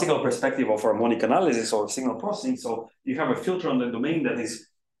classical perspective of harmonic analysis or signal processing. So you have a filter on the domain that is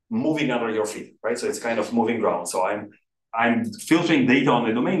moving under your feet, right? So it's kind of moving ground. So I'm filtering data on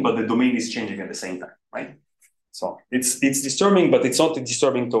the domain, but the domain is changing at the same time, right? So it's disturbing, but it's not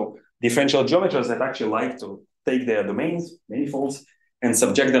disturbing to differential geometers that actually like to take their domains, manifolds, and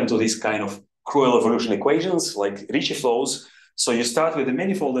subject them to these kind of cruel evolution equations like Ricci flows, So you start with a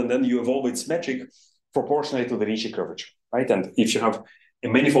manifold and then you evolve its metric proportionally to the Ricci curvature, right? And if you have a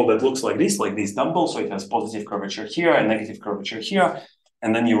manifold that looks like this dumbbell, so it has positive curvature here and negative curvature here,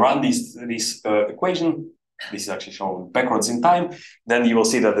 and then you run this equation, this is actually shown backwards in time, then you will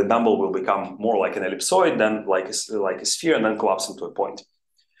see that the dumbbell will become more like an ellipsoid, then like a sphere, and then collapse into a point.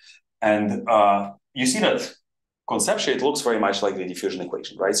 And you see that conceptually it looks very much like the diffusion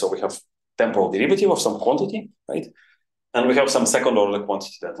equation, right? So we have temporal derivative of some quantity, right? And we have some second order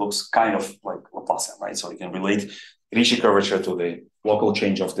quantity that looks kind of like Laplacian, right? So you can relate Ricci curvature to the local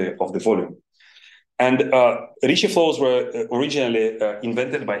change of the volume. And Ricci flows were originally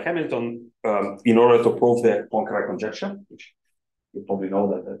invented by Hamilton in order to prove the Poincare conjecture, which you probably know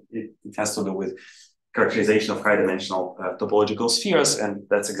that it has to do with characterization of high-dimensional topological spheres, and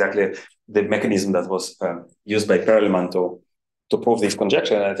that's exactly the mechanism that was used by Weisfeiler-Lehman to prove this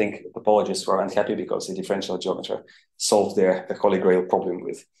conjecture. And I think topologists were unhappy because the differential geometry solved their holy grail problem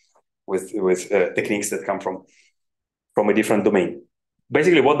with techniques that come from a different domain.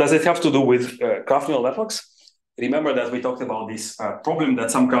 Basically, what does it have to do with graph neural networks? Remember that we talked about this problem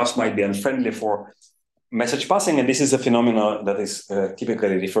that some graphs might be unfriendly for message passing, and this is a phenomenon that is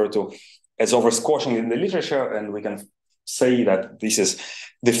typically referred to as oversquashing in the literature, and we can say that this is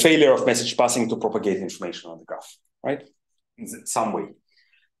the failure of message passing to propagate information on the graph, right? In some way.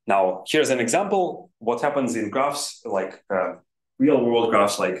 Now, here's an example. What happens in graphs like real-world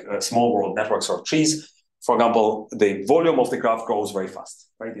graphs, like small-world networks or trees. For example, the volume of the graph grows very fast,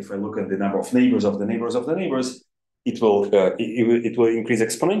 right? If I look at the number of neighbors of the neighbors of the neighbors, it will increase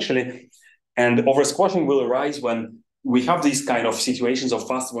exponentially. And oversquashing will arise when we have these kind of situations of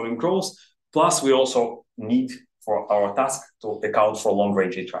fast volume growth. Plus, we also need for our task to account for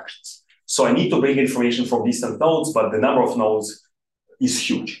long-range interactions. So I need to bring information from distant nodes, but the number of nodes is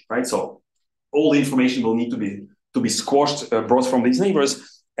huge, right? So all the information will need to be squashed, brought from these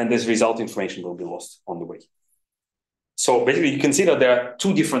neighbors, and as a result, information will be lost on the way. So basically, you can see that there are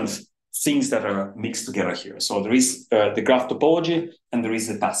two different things that are mixed together here. So there is the graph topology, and there is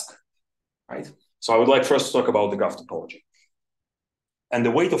the task, right? So I would like first to talk about the graph topology. And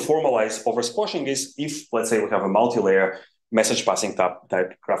the way to formalize oversquashing is if, let's say, we have a multi-layer message passing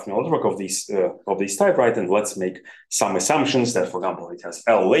type graph neural network of this type, right? And let's make some assumptions that, for example, it has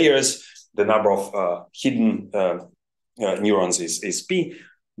L layers, the number of hidden neurons is P,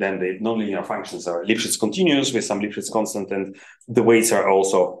 then the nonlinear functions are Lipschitz continuous with some Lipschitz constant, and the weights are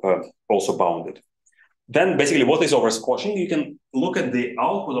also bounded. Then basically what is oversquashing? You can look at the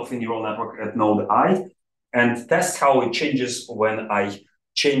output of a neural network at node I and test how it changes when I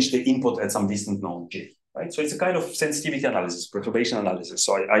change the input at some distant node J, right? So it's a kind of sensitivity analysis, perturbation analysis.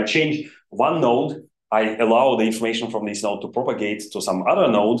 So I change one node, I allow the information from this node to propagate to some other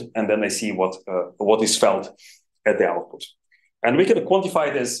node, and then I see what is felt at the output. And we can quantify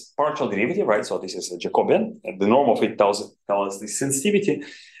it as partial derivative, right? So this is a Jacobian, and the norm of it tells us the sensitivity.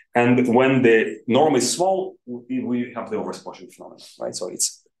 And when the norm is small, we have the oversquashing phenomenon, right? So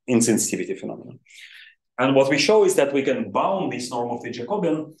it's insensitivity phenomenon. And what we show is that we can bound this norm of the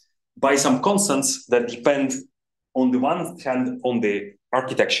Jacobian by some constants that depend on the one hand on the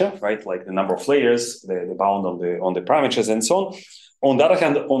architecture, right? Like the number of layers, the bound on the parameters and so on. On the other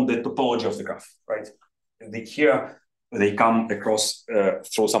hand, on the topology of the graph, right? Here they come across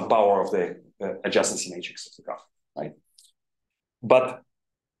through some power of the adjacency matrix of the graph, right? But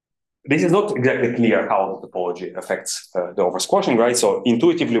this is not exactly clear how the topology affects the oversquashing, right? So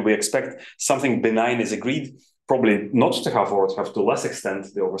intuitively, we expect something benign is agreed, probably not to have or to have to less extent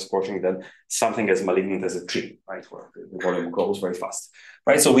the oversquashing than something as malignant as a tree, right? Where the volume grows very fast,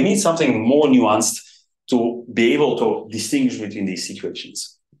 right? So we need something more nuanced to be able to distinguish between these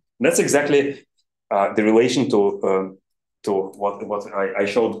situations. And that's exactly the relation to what I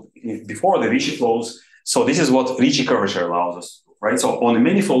showed before, the Ricci flows. So this is what Ricci curvature allows us to do, right? So on a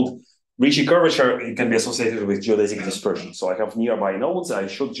manifold, Ricci curvature, it can be associated with geodesic dispersion. So I have nearby nodes, I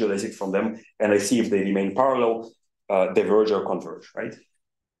shoot geodesic from them, and I see if they remain parallel, diverge or converge, right?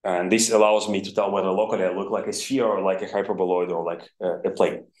 And this allows me to tell whether locally I look like a sphere or like a hyperboloid or like a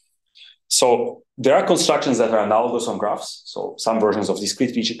plane. So there are constructions that are analogous on graphs, so some versions of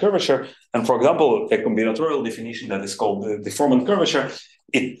discrete Ricci curvature. And for example, a combinatorial definition that is called the deformant curvature,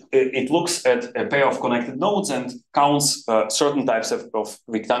 it looks at a pair of connected nodes and counts certain types of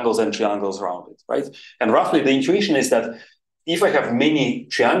rectangles and triangles around it, right? And roughly the intuition is that if I have many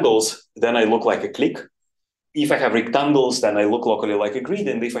triangles, then I look like a clique. If I have rectangles, then I look locally like a grid.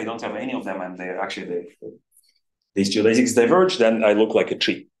 And if I don't have any of them and these geodesics diverge, then I look like a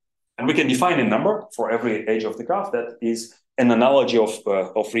tree. And we can define a number for every edge of the graph that is an analogy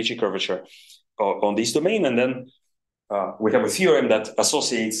of Ricci curvature on this domain. And then we have a theorem that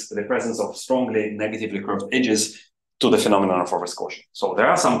associates the presence of strongly negatively curved edges to the phenomenon of oversquashing. So there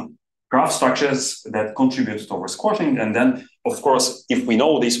are some graph structures that contribute to oversquashing, and then, of course, if we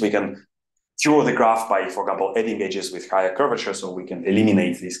know this, we can cure the graph by, for example, adding edges with higher curvature, so we can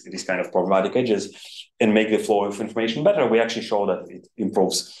eliminate these kind of problematic edges and make the flow of information better. We actually show that it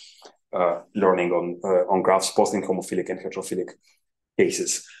improves learning on graphs, both in homophilic and heterophilic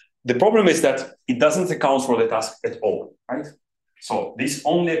cases. The problem is that it doesn't account for the task at all, right? So this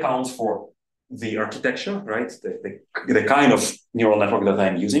only accounts for the architecture, right? The kind of neural network that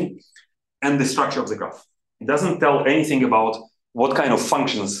I'm using and the structure of the graph. It doesn't tell anything about what kind of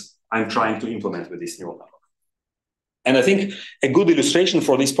functions I'm trying to implement with this neural network. And I think a good illustration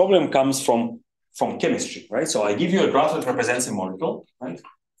for this problem comes from chemistry, right? So I give you a graph that represents a molecule, right?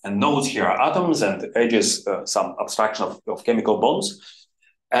 And nodes here are atoms and edges, some abstraction of chemical bonds.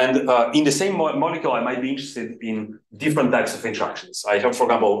 And in the same molecule, I might be interested in different types of interactions. I have, for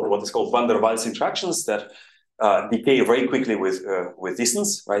example, what is called van der Waals interactions that decay very quickly with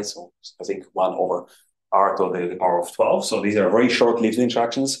distance, right? So I think 1 over r to the power of 12. So these are very short-lived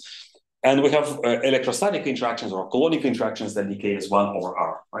interactions. And we have electrostatic interactions or colonic interactions that decay as 1 over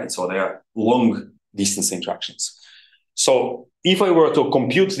r, right? So they are long-distance interactions. So if I were to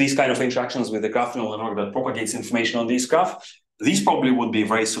compute these kind of interactions with the graph neural network that propagates information on this graph, these probably would be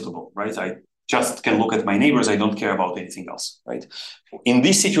very suitable, right? I just can look at my neighbors. I don't care about anything else, right? In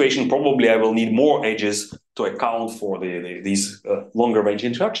this situation, probably I will need more edges to account for these longer range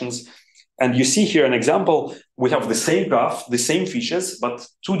interactions. And you see here an example. We have the same graph, the same features, but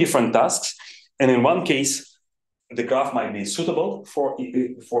 2 different tasks. And in one case, the graph might be suitable for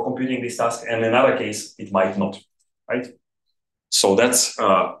computing this task, and in another case, it might not, right? So that's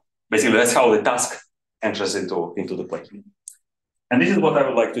basically that's how the task enters into the play. And this is what I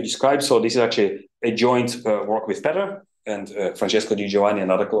would like to describe. So this is actually a joint work with Peter and Francesco Di Giovanni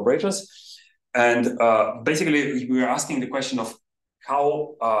and other collaborators. And basically, we are asking the question of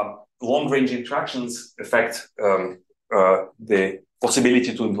how long-range interactions affect the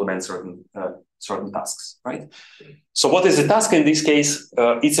possibility to implement certain tasks, right? So what is the task in this case?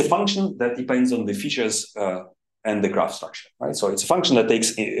 It's a function that depends on the features and the graph structure, right? So it's a function that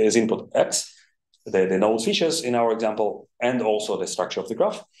takes as input x, the node features in our example, and also the structure of the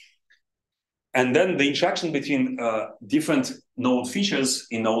graph. And then the interaction between different node features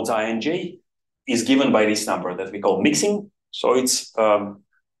in nodes I and j is given by this number that we call mixing. So it's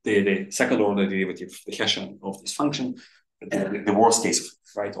the second order derivative, the Hessian of this function, the worst case,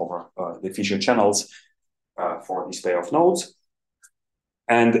 right, over the feature channels for this pair of nodes.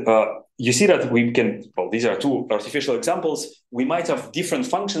 And you see that we can, well, these are 2 artificial examples. We might have different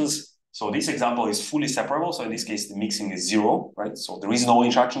functions. So this example is fully separable. So in this case, the mixing is 0, right? So there is no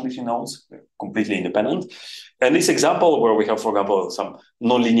interaction between nodes, they're completely independent. And this example where we have, for example, some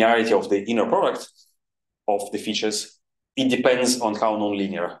nonlinearity of the inner product of the features, it depends on how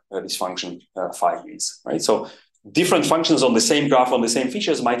nonlinear this function phi is, right? So different functions on the same graph on the same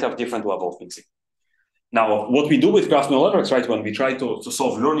features might have different level of mixing. Now, what we do with graph neural networks, right, when we try to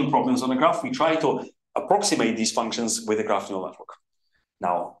solve learning problems on a graph, we try to approximate these functions with a graph neural network.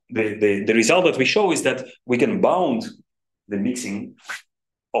 Now, the result that we show is that we can bound the mixing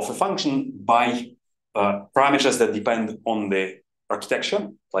of a function by parameters that depend on the architecture,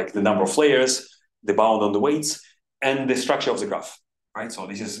 like the number of layers, the bound on the weights, and the structure of the graph, right? So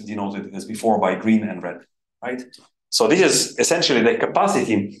this is denoted as before by green and red, right? So this is essentially the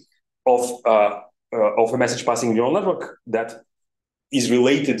capacity of a message passing neural network that is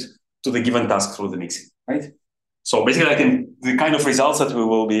related to the given task through the mixing, right? So basically, the kind of results that we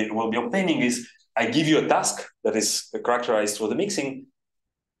will be obtaining is I give you a task that is characterized through the mixing.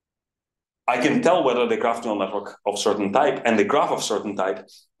 I can tell whether the graph neural network of certain type and the graph of certain type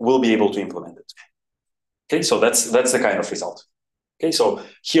will be able to implement it. Okay, so that's the kind of result. Okay, so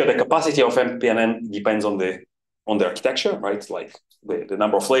here the capacity of MPNN depends on the architecture, right? Like the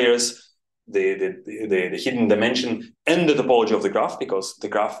number of layers, the hidden dimension, and the topology of the graph, because the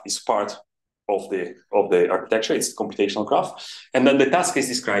graph is part of the architecture. It's the computational graph, and then the task is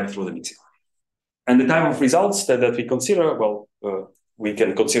described through the mixing. And the type of results that we consider, well, we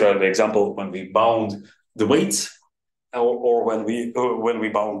can consider the example when we bound the weights, or when we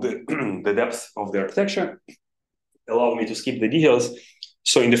bound the depth of the architecture. Allow me to skip the details.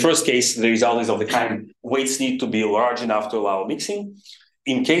 So in the first case, the result is of the kind weights need to be large enough to allow mixing.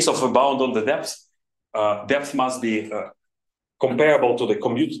 In case of a bound on the depth, depth must be comparable to the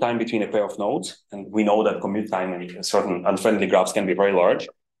commute time between a pair of nodes. And we know that commute time in certain unfriendly graphs can be very large.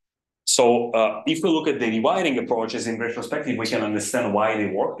 So if we look at the rewiring approaches in retrospective, we can understand why they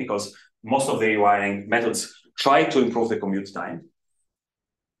work, because most of the rewiring methods try to improve the commute time.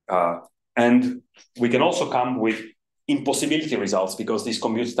 And we can also come with impossibility results, because this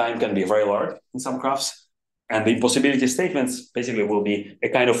commute time can be very large in some graphs. And the impossibility statements basically will be a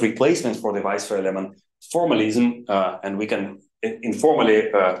kind of replacement for the Weisfeiler-Lehman formalism, and we can informally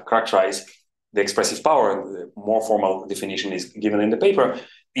characterize the expressive power. The more formal definition is given in the paper,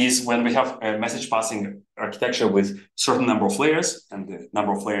 is when we have a message passing architecture with certain number of layers, and the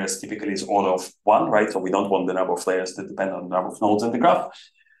number of layers typically is order of 1, right? So we don't want the number of layers to depend on the number of nodes in the graph.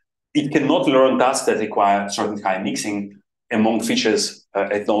 It cannot learn tasks that require certain high mixing among features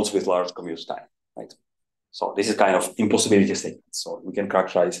at nodes with large commute time, right? So this is kind of impossibility statement. So we can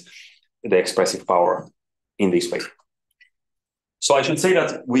characterize the expressive power in this way. So I should say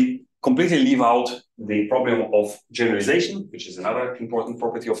that we completely leave out the problem of generalization, which is another important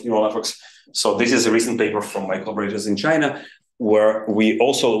property of neural networks. So this is a recent paper from my collaborators in China, where we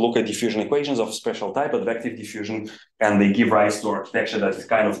also look at diffusion equations of special type, advective diffusion, and they give rise to architecture that is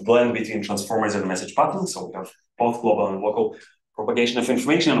kind of blend between transformers and message patterns. So we have both global and local propagation of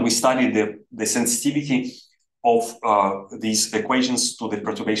information, and we studied the sensitivity of these equations to the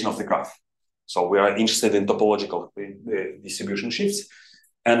perturbation of the graph. So we are interested in topological distribution shifts,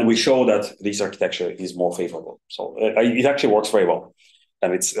 and we show that this architecture is more favorable. So it actually works very well.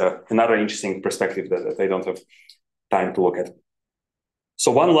 And it's another interesting perspective that I don't have time to look at.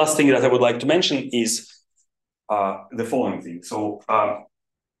 So one last thing that I would like to mention is the following thing. So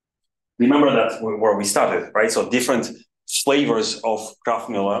remember that where we started, right? So different flavors of graph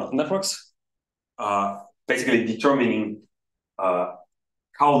neural networks, basically determining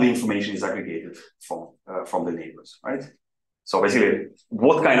how the information is aggregated from the neighbors, right? So basically,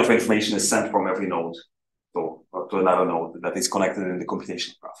 what kind of information is sent from every node to another node that is connected in the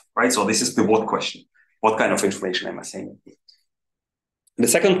computational graph, right? So this is the what question. What kind of information am I sending? The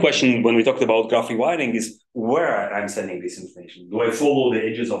second question, when we talked about graph rewiring, is where I'm sending this information. Do I follow the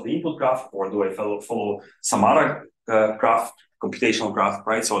edges of the input graph, or do I follow some other graph, computational graph,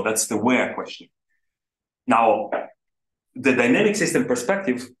 right? So that's the where question. Now, the dynamic system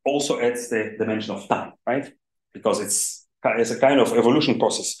perspective also adds the dimension of time, right? Because it's a kind of evolution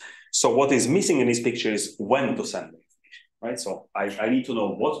process. So what is missing in this picture is when to send the information, right? So I need to know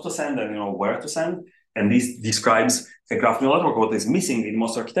what to send and where to send. And this describes a graph neural network. What is missing in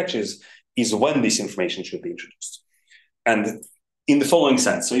most architectures is when this information should be introduced. And in the following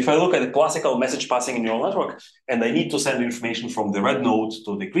sense, so if I look at a classical message passing neural network, and I need to send information from the red node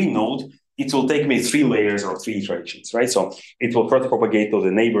to the green node, it will take me 3 layers or 3 iterations, right? So it will first propagate to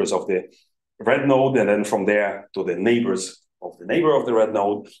the neighbors of the red node, and then from there to the neighbors of the neighbor of the red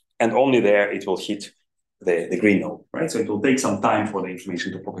node, and only there it will hit the green node, right? So it will take some time for the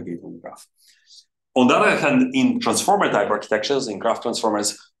information to propagate on the graph. On the other hand, in transformer type architectures, in graph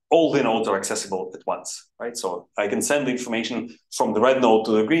transformers, all the nodes are accessible at once, right? So I can send the information from the red node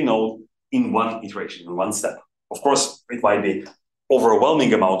to the green node in one iteration, in one step. Of course, it might be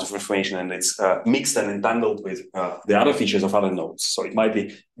overwhelming amount of information, and it's mixed and entangled with the other features of other nodes. So it might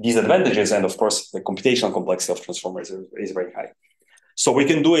be disadvantages, and of course, the computational complexity of transformers is very high. So we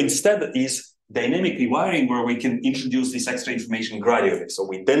can do instead is dynamic rewiring, where we can introduce this extra information gradually. So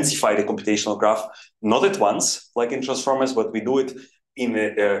we densify the computational graph, not at once, like in transformers, but we do it in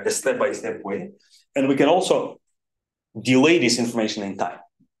a step-by-step way. And we can also delay this information in time.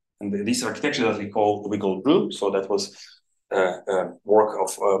 And this architecture that we call GRU, so that was work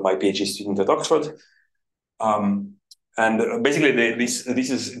of my PhD student at Oxford. And basically, this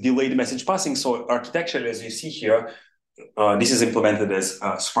is delayed message passing. So architecturally, as you see here, this is implemented as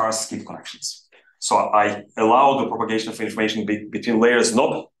sparse skip connections. So I allow the propagation of information between layers,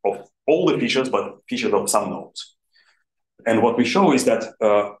 not of all the features, but features of some nodes. And what we show is that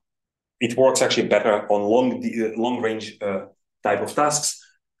it works actually better on long range type of tasks,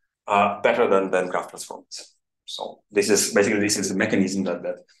 better than graph transformers. So this is a mechanism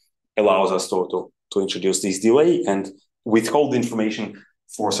that allows us to introduce this delay and withhold information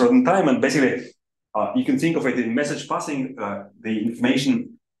for a certain time. And basically, you can think of it in message passing, the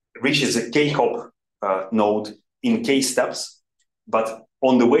information reaches a k-hop node in k steps, but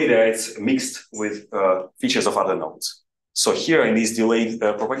on the way there, it's mixed with features of other nodes. So here in this delayed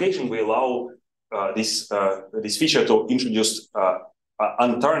propagation, we allow this feature to introduce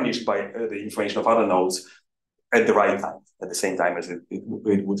untarnished by the information of other nodes at the right time, at the same time as it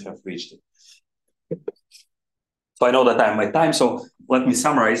would have reached it. So I know that I'm at time, so let me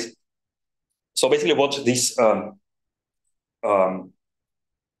summarize. So basically what this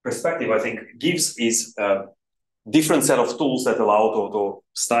perspective, I think, gives is a different set of tools that allow to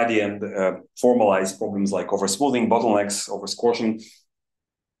study and formalize problems like oversmoothing, bottlenecks, oversquashing,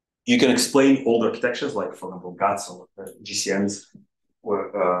 you can explain older architectures, like for example, GATS or GCNs,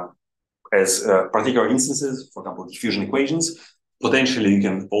 as particular instances, for example, diffusion equations. Potentially, you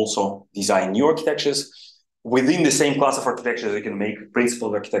can also design new architectures. Within the same class of architectures, you can make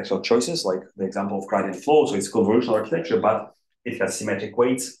principal architectural choices, like the example of gradient flow. So it's convolutional architecture, but it has symmetric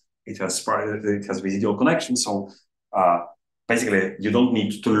weights. It has residual connections. So basically, you don't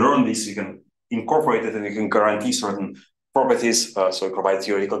need to learn this. You can incorporate it, and you can guarantee certain properties. So it provides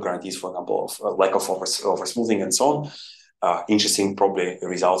theoretical guarantees, for example, of lack of oversmoothing and so on. Interesting, probably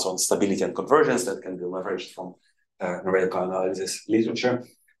results on stability and convergence that can be leveraged from numerical analysis literature.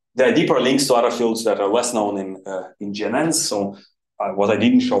 There are deeper links to other fields that are less known in GNNs. So what I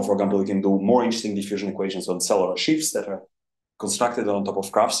didn't show, for example, you can do more interesting diffusion equations on cellular sheaves that are constructed on top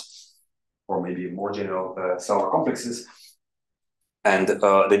of graphs, or maybe more general cellular complexes. And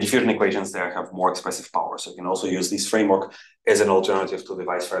the diffusion equations there have more expressive power. So you can also use this framework as an alternative to the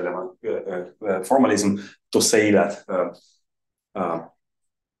Weisfeiler-Lehman formalism to say that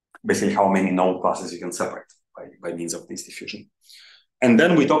basically how many node classes you can separate by means of this diffusion. And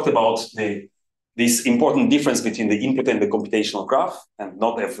then we talked about this important difference between the input and the computational graph, and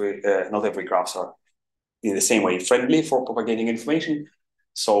not every graphs are in the same way friendly for propagating information.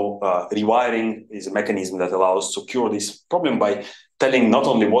 So rewiring is a mechanism that allows to cure this problem by telling not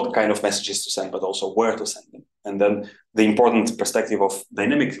only what kind of messages to send, but also where to send them. And then the important perspective of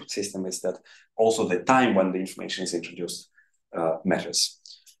dynamic system is that also the time when the information is introduced matters.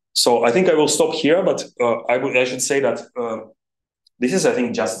 So I think I will stop here, but I should say that this is, I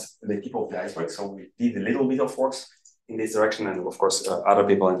think, just the tip of the iceberg. So we did a little bit of works in this direction, and of course, other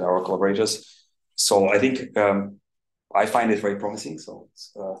people and our collaborators. So I think I find it very promising. So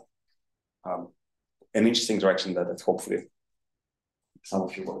it's an interesting direction that hopefully some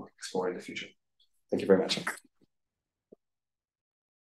of you will explore in the future. Thank you very much.